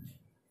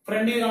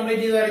 ഫ്രണ്ട് വ്യൂ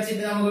കംപ്ലീറ്റ് ചെയ്ത്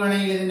വരച്ചിട്ട് നമുക്ക്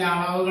വേണമെങ്കിൽ ഇതിന്റെ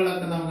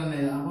അളവുകളൊക്കെ നമുക്ക് എന്ത്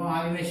ചെയ്യാം. അപ്പോൾ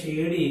ആദ്യമേ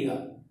ഷെയ്ഡ് ചെയ്യുക.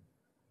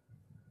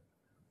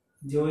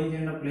 ജോയിൻ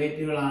ചെയ്യേണ്ട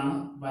പ്ലേറ്റുകളാണ്,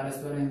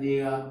 പരസ്പരം എന്ത്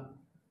ചെയ്യുക,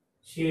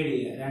 ഷെയ്ഡ്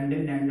ചെയ്യുക.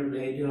 രണ്ടും 2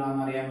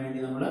 പ്ലേറ്റുകളാണെന്ന് അറിയാൻ വേണ്ടി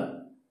നമ്മൾ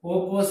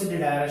ഓപ്പോസിറ്റ്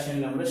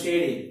ഡയറക്ഷനിൽ നമ്മൾ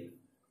ഷെയ്ഡ് ചെയ്യും.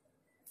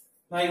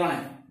 നോക്കണേ,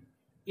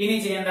 ഇനി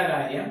ചെയ്യേണ്ട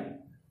കാര്യം,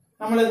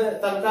 നമ്മളിത്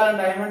തൽക്കാലം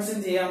ഡയമെൻഷൻ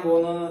ചെയ്യാൻ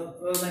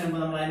പോകുന്നതിന് മുമ്പ്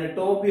നമ്മൾ അതിന്റെ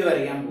ടോപ്പ് വ്യൂ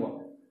വരയ്ക്കാൻ പോവാം.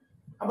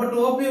 അപ്പൊ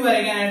ടോപ്പ് വ്യൂ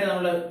വരയ്ക്കാനായിട്ട്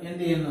നമ്മൾ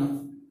എന്ത് ചെയ്യുന്നു,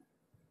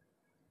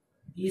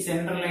 ഈ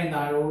സെൻട്രൽ ലൈൻ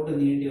താഴോട്ട്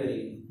നീട്ടി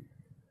വരയ്ക്കുന്നു.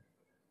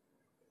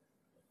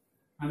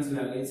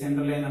 മനസ്സിലാക്കുക, ഈ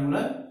സെൻട്രൽ ലൈൻ നമ്മൾ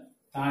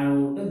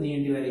താഴോട്ട്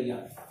നീട്ടി വരയ്ക്കുക.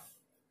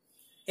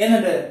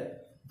 എന്നിട്ട്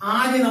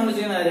ആദ്യം നമ്മൾ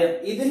ചെയ്യുന്ന കാര്യം,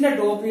 ഇതിന്റെ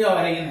ടോപ്പ് വ്യൂ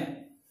വരയ്ക്കുന്നത്.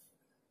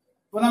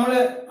 അപ്പൊ നമ്മൾ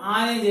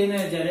ആദ്യം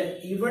ചെയ്യുന്നത് വെച്ചാല്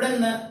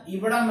ഇവിടുന്ന്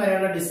ഇവിടം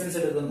വരെയുള്ള ഡിസ്റ്റൻസ്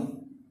എടുക്കുന്നു.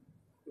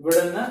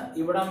 ഇവിടുന്ന്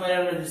ഇവിടം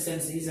വരെയുള്ള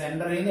ഡിസ്റ്റൻസ്, ഈ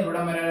സെന്ററിൽ നിന്ന്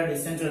ഇവിടം വരെയുള്ള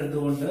ഡിസ്റ്റൻസ്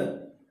എടുത്തുകൊണ്ട്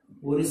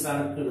ഒരു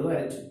സർക്കിൾ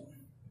വരച്ചു.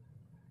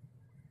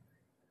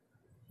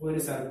 ഒരു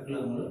സർക്കിൾ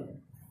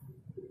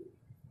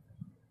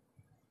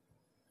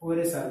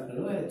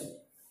വരച്ചു.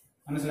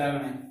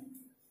 മനസ്സിലാക്കണേ.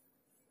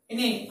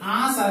 ഇനി ആ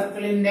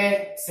സർക്കിളിന്റെ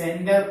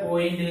സെന്റർ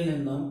പോയിന്റിൽ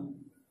നിന്നും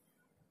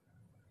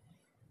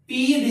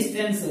പി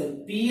ഡിസ്റ്റൻസ്,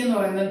 പി എന്ന്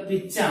പറയുന്നത്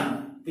പിച്ചാണ്.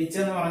 പിച്ച്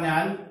എന്ന്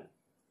പറഞ്ഞാൽ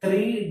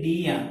 3D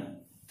ആണ്.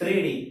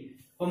 3D.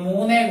 അപ്പൊ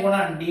 3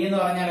 ഗുണം D എന്ന്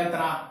പറഞ്ഞാൽ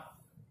എത്ര?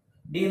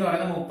 D എന്ന്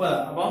പറയുന്നത് 30.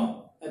 അപ്പം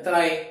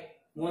എത്രയായി?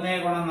 3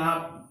 ഗുണം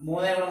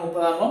 30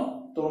 ആകുമ്പോൾ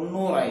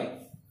 90 ആയി.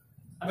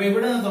 അപ്പൊ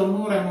ഇവിടെ നിന്ന്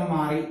 90 ആകുമ്പോൾ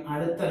മാറി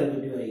അടുത്ത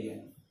റിവറ്റ് വരിക.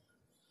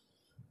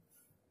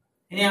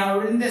 ഇനി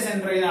അവിടിന്റെ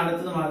സെന്ററിൽ നിന്ന്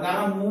അടുത്തത് മാറും.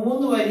 കാരണം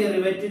 3 വരി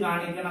റിവറ്റ്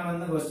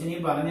കാണിക്കണമെന്ന്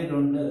ക്വസ്റ്റ്യനിൽ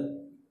പറഞ്ഞിട്ടുണ്ട്.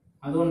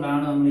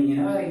 അതുകൊണ്ടാണ് നമ്മൾ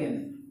ഇങ്ങനെ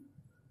വരയ്ക്കുന്നത്.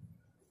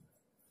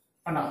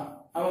 കണ്ടോ?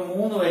 അപ്പൊ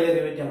 3 വരി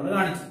റിവറ്റ് നമ്മൾ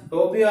കാണിച്ചു.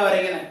 ടോപ്പ് വ്യൂ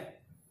വരയ്ക്കുന്നത്.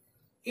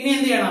 ഇനി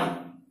എന്ത് ചെയ്യണം?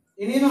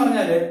 ഇനി എന്ന്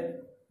പറഞ്ഞാല്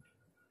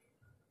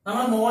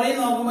നമ്മൾ മോളിൽ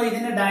നോക്കുമ്പോൾ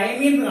ഇതിന്റെ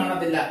ഡയമീറ്റർ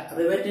കാണത്തില്ല.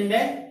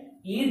 റിവറ്റിന്റെ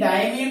ഈ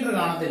ഡയമീറ്റർ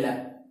കാണത്തില്ല.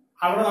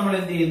 അവിടെ നമ്മൾ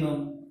എന്ത് ചെയ്യുന്നു?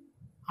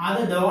 അത്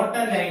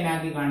ഡോട്ടഡ് ലൈൻ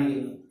ആക്കി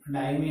കാണിക്കുന്നു.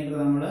 ഡയമീറ്റർ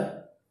നമ്മൾ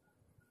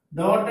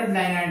ഡോട്ടഡ്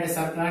ലൈൻ ആയിട്ട്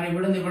സർക്കിളാണ്.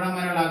 ഇവിടുന്ന് ഇവിടം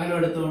വരെയുള്ള അകലം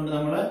എടുത്തുകൊണ്ട്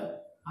നമ്മൾ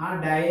ആ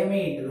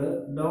ഡയമീറ്റർ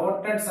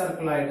ഡോട്ടഡ്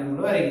സർക്കിൾ ആയിട്ട്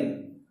നമ്മൾ വരയ്ക്കുന്നു.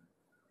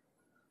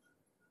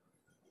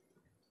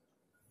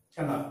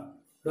 കണ്ടോ?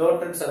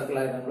 ഡോട്ടഡ് സർക്കിൾ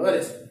ആയിട്ട് നമ്മൾ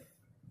വരച്ചു.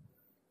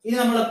 ഇനി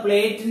നമ്മൾ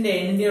പ്ലേറ്റിന്റെ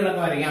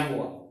എൻഡുകളൊക്കെ വരയ്ക്കാൻ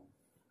പോവാം.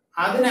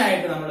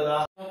 അതിനായിട്ട് നമ്മൾ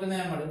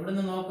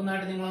ഇവിടുന്ന്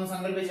നോക്കുന്നതായിട്ട് നിങ്ങളൊന്ന്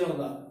സങ്കല്പിച്ച്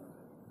നോക്കുക.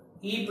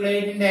 ഈ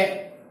പ്ലേറ്റിന്റെ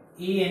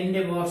ഈ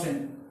എൻഡ് പോർഷൻ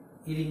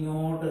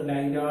ഇതിങ്ങോട്ട്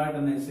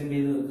ലൈറ്റായിട്ടൊന്ന് എക്സ്റ്റെൻഡ്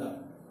ചെയ്ത് വെക്കുക.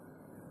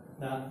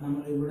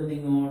 നമ്മൾ ഇവിടുന്ന്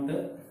ഇങ്ങോട്ട്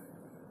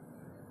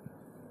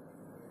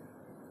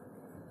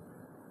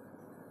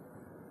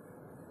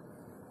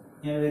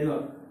ഞാൻ വരുക,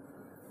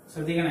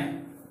 ശ്രദ്ധിക്കണേ.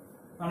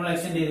 നമ്മൾ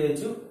എക്സ്റ്റെൻഡ് ചെയ്ത്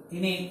വെച്ചു.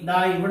 ഇനി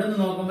ഇവിടുന്ന്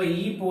നോക്കുമ്പോൾ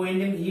ഈ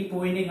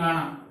പോയിന്റും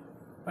കാണാം.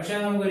 പക്ഷെ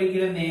നമുക്ക്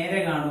ഒരിക്കലും നേരെ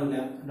കാണൂല,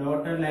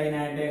 ഡോട്ടഡ് ലൈൻ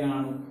ആയിട്ടേ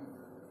കാണൂ.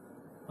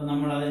 അപ്പൊ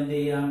നമ്മൾ അതെന്ത്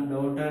ചെയ്യാം?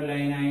 ഡോട്ടഡ്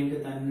ലൈൻ ആയിട്ട്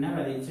തന്നെ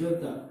വരച്ചു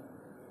വെക്കുക.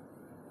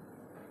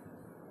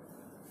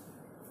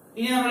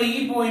 ഇനി നമ്മൾ ഈ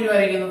പോയിന്റ്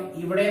വരയ്ക്കുന്നു.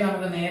 ഇവിടെ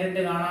നമുക്ക്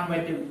നേരിട്ട് കാണാൻ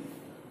പറ്റും.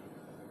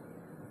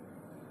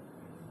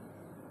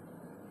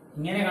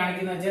 ഇങ്ങനെ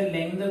കാണിക്കുന്ന വെച്ചാൽ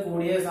ലെങ്ത്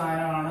കൂടിയ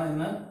സാധനമാണ്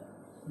എന്ന്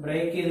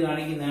ബ്രേക്ക് ചെയ്ത്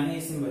കാണിക്കുന്നതാണ്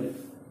ഈ സിമ്പൽ.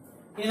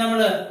 ഇനി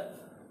നമ്മള്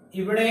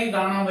ഇവിടെയും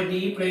കാണാൻ പറ്റും.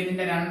 ഈ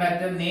പ്ലേറ്റിന്റെ 2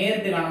 അറ്റം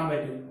നേരിട്ട് കാണാൻ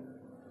പറ്റും.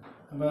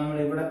 അപ്പൊ നമ്മൾ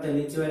ഇവിടെ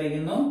തെളിച്ച്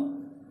വരയ്ക്കുന്നു,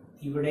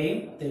 ഇവിടെയും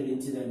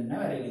തെളിച്ച് തന്നെ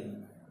വരയ്ക്കുന്നു.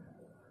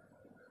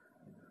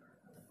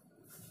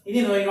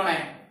 ഇനി നോക്കണേ,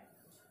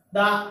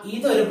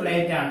 ഇതൊരു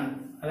പ്ലേറ്റ് ആണ്.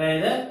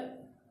 അതായത്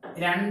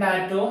 2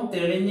 അറ്റവും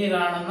തെളിഞ്ഞു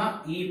കാണുന്ന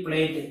ഈ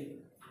പ്ലേറ്റ്,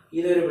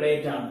 ഇതൊരു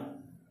പ്ലേറ്റ് ആണ്.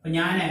 അപ്പൊ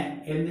ഞാൻ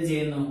എന്ത്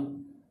ചെയ്യുന്നു?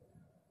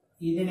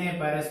 ഇതിനെ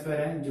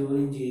പരസ്പരം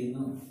ജോയിൻ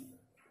ചെയ്യുന്നു.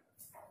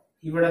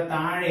 ഇവിടെ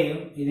താഴെയും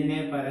ഇതിനെ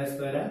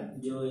പരസ്പരം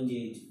ജോയിൻ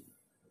ചെയ്യിച്ചു.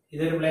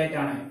 ഇതൊരു പ്ലേറ്റ്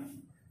ആണ്.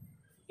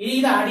 ഇനി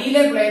ഇത്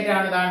അടിയിലെ പ്ലേറ്റ്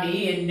ആണ്. താണ്ട് ഈ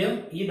എൻഡും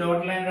ഈ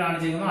ഡോട്ട് ലൈൻ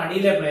കാണിച്ചിരിക്കുന്നു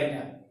അടിയിലെ പ്ലേറ്റ്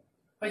ആണ്.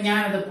 അപ്പൊ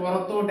ഞാനത്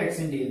പുറത്തോട്ട്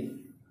എക്സ്റ്റെൻഡ് ചെയ്യുന്നു.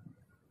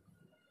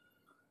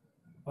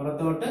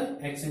 പുറത്തോട്ട്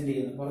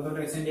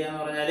എക്സ്റ്റെൻഡ്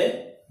ചെയ്യാന്ന് പറഞ്ഞാല്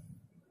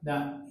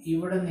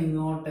ഇവിടെ നിന്ന്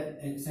ഇങ്ങോട്ട്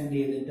എക്സ്റ്റെൻഡ്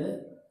ചെയ്തിട്ട്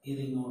ഇത്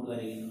ഇങ്ങോട്ട്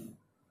വരയ്ക്കുന്നു.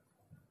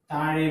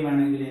 താഴെ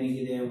വേണമെങ്കിൽ എനിക്ക്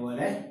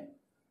ഇതേപോലെ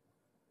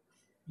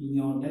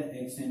ഇങ്ങോട്ട്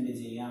എക്സ്റ്റെൻഡ്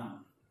ചെയ്യാം.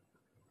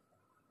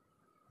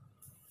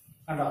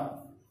 കണ്ടോ?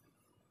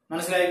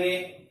 മനസ്സിലാക്കി?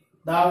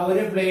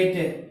 ഒരു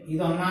പ്ലേറ്റ്,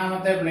 ഇത്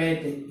 1ാമത്തെ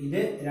പ്ലേറ്റ്, ഇത്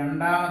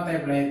 2ാമത്തെ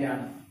പ്ലേറ്റ്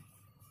ആണ്.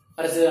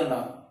 വരച്ചത്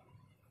കണ്ടോ?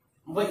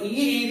 അപ്പൊ ഈ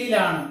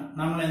രീതിയിലാണ്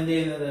നമ്മൾ എന്ത്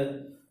ചെയ്യുന്നത്?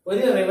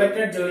 ഒരു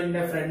riveted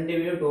ജോയിന്റിന്റെ front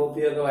view, top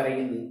view ഒക്കെ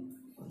വരയ്ക്കുന്നത്.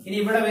 ഇനി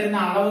ഇവിടെ വരുന്ന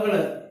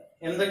അളവുകള്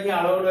എന്തൊക്കെ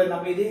അളവുകൾ വരുന്നത്.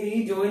 അപ്പൊ ഇത് ഈ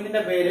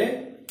ജോയിന്റിന്റെ പേര്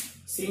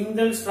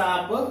സിംഗിൾ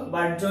സ്ട്രാപ്പ്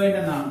ബഡ് ജോയിന്റ്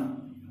എന്നാണ്.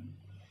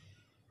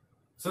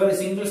 Sorry,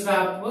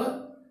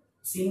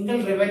 single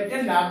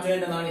riveted lab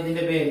joint എന്നാണ്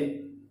ഇതിന്റെ പേര്.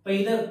 അപ്പൊ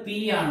ഇത് പി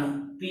ആണ്.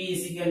 പി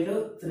ഈക്വൽ ടു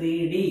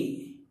 3D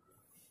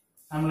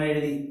നമ്മൾ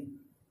എഴുതി.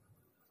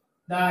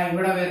 ഇതാ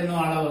ഇവിടെ വരുന്നു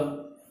അളവ്.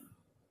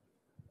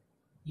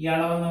 ഈ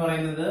അളവ് എന്ന്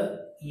പറയുന്നത്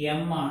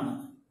എം ആണ്.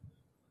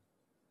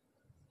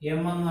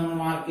 എം എന്ന് നമ്മൾ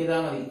മാർക്ക്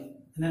ചെയ്താൽ മതി.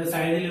 എന്നിട്ട്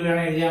സൈഡിൽ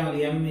വേണം എഴുതിയാൽ മതി.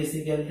 M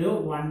equal to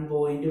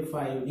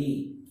 1.5D.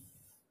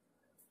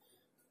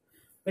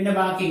 പിന്നെ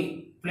ബാക്കി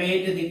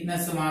പ്ലേറ്റ്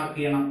തിക്നെസ് മാർക്ക്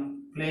ചെയ്യണം.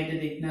 പ്ലേറ്റ്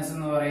തിക്നെസ്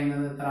എന്ന്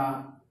പറയുന്നത് എത്ര?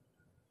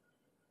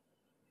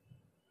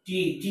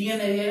 ടി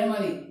എന്ന് എഴുതിയാലും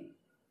മതി.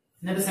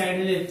 എന്നിട്ട്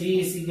സൈഡിൽ ടി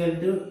ഈക്വൽ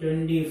ടു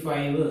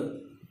 25.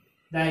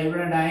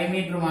 ഇവിടെ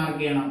ഡയമീറ്റർ മാർക്ക്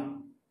ചെയ്യണം.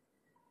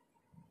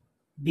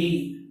 D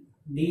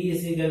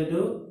equal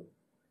to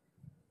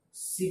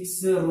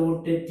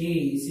 6√T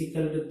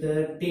equal to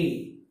 30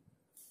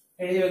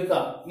 എഴുതി വെക്കുക.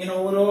 ഇങ്ങനെ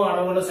ഓരോ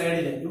അളവുകളുടെ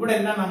സൈഡില് ഇവിടെ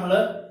എല്ലാം നമ്മള്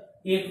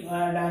ഈ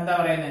എന്താ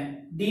പറയുന്നത്,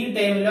 ഡി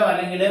ടൈമിലോ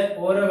അല്ലെങ്കിൽ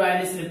ഓരോ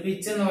വാല്യൂസിലും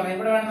പിച്ച് എന്ന് പറഞ്ഞാൽ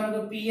ഇവിടെ വേണം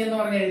നമുക്ക് പി എന്ന്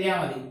പറഞ്ഞ് എഴുതിയാൽ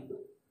മതി.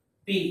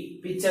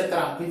 പിച്ച് എത്ര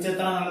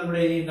എന്നുള്ളത് ഇവിടെ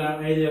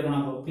എഴുതി വെക്കണം.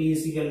 അപ്പൊ പി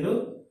ഈക്വൽ ടു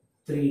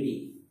 3D.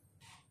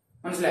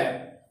 മനസ്സിലായോ?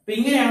 അപ്പൊ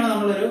ഇങ്ങനെയാണ്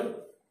നമ്മളൊരു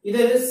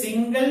ഇതൊരു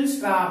single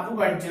strap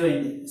bud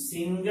joint,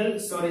 single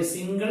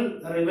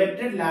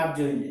riveted lab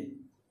joint.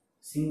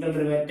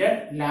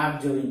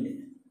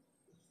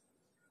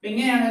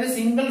 ഇങ്ങനെയാണ് ഒരു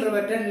സിംഗിൾ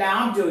റിവറ്റഡ്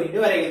ലാബ് ജോയിന്റ്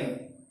വരയ്ക്കുന്നത്.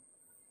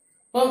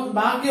 അപ്പൊ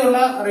ബാക്കിയുള്ള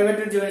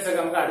റിവറ്റഡ് ജോയിന്റ്സ് ഒക്കെ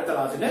നമുക്ക് അടുത്ത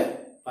ക്ലാസ്സിൽ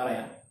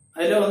പറയാം.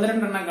 അതിൽ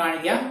 1-2 എണ്ണം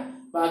കാണിക്കാം.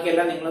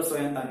 ബാക്കിയെല്ലാം നിങ്ങൾ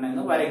സ്വയം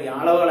തന്നെ വരയ്ക്കുക.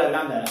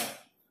 അളവുകളെല്ലാം തരാം.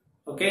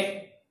 Okay,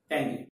 thank you.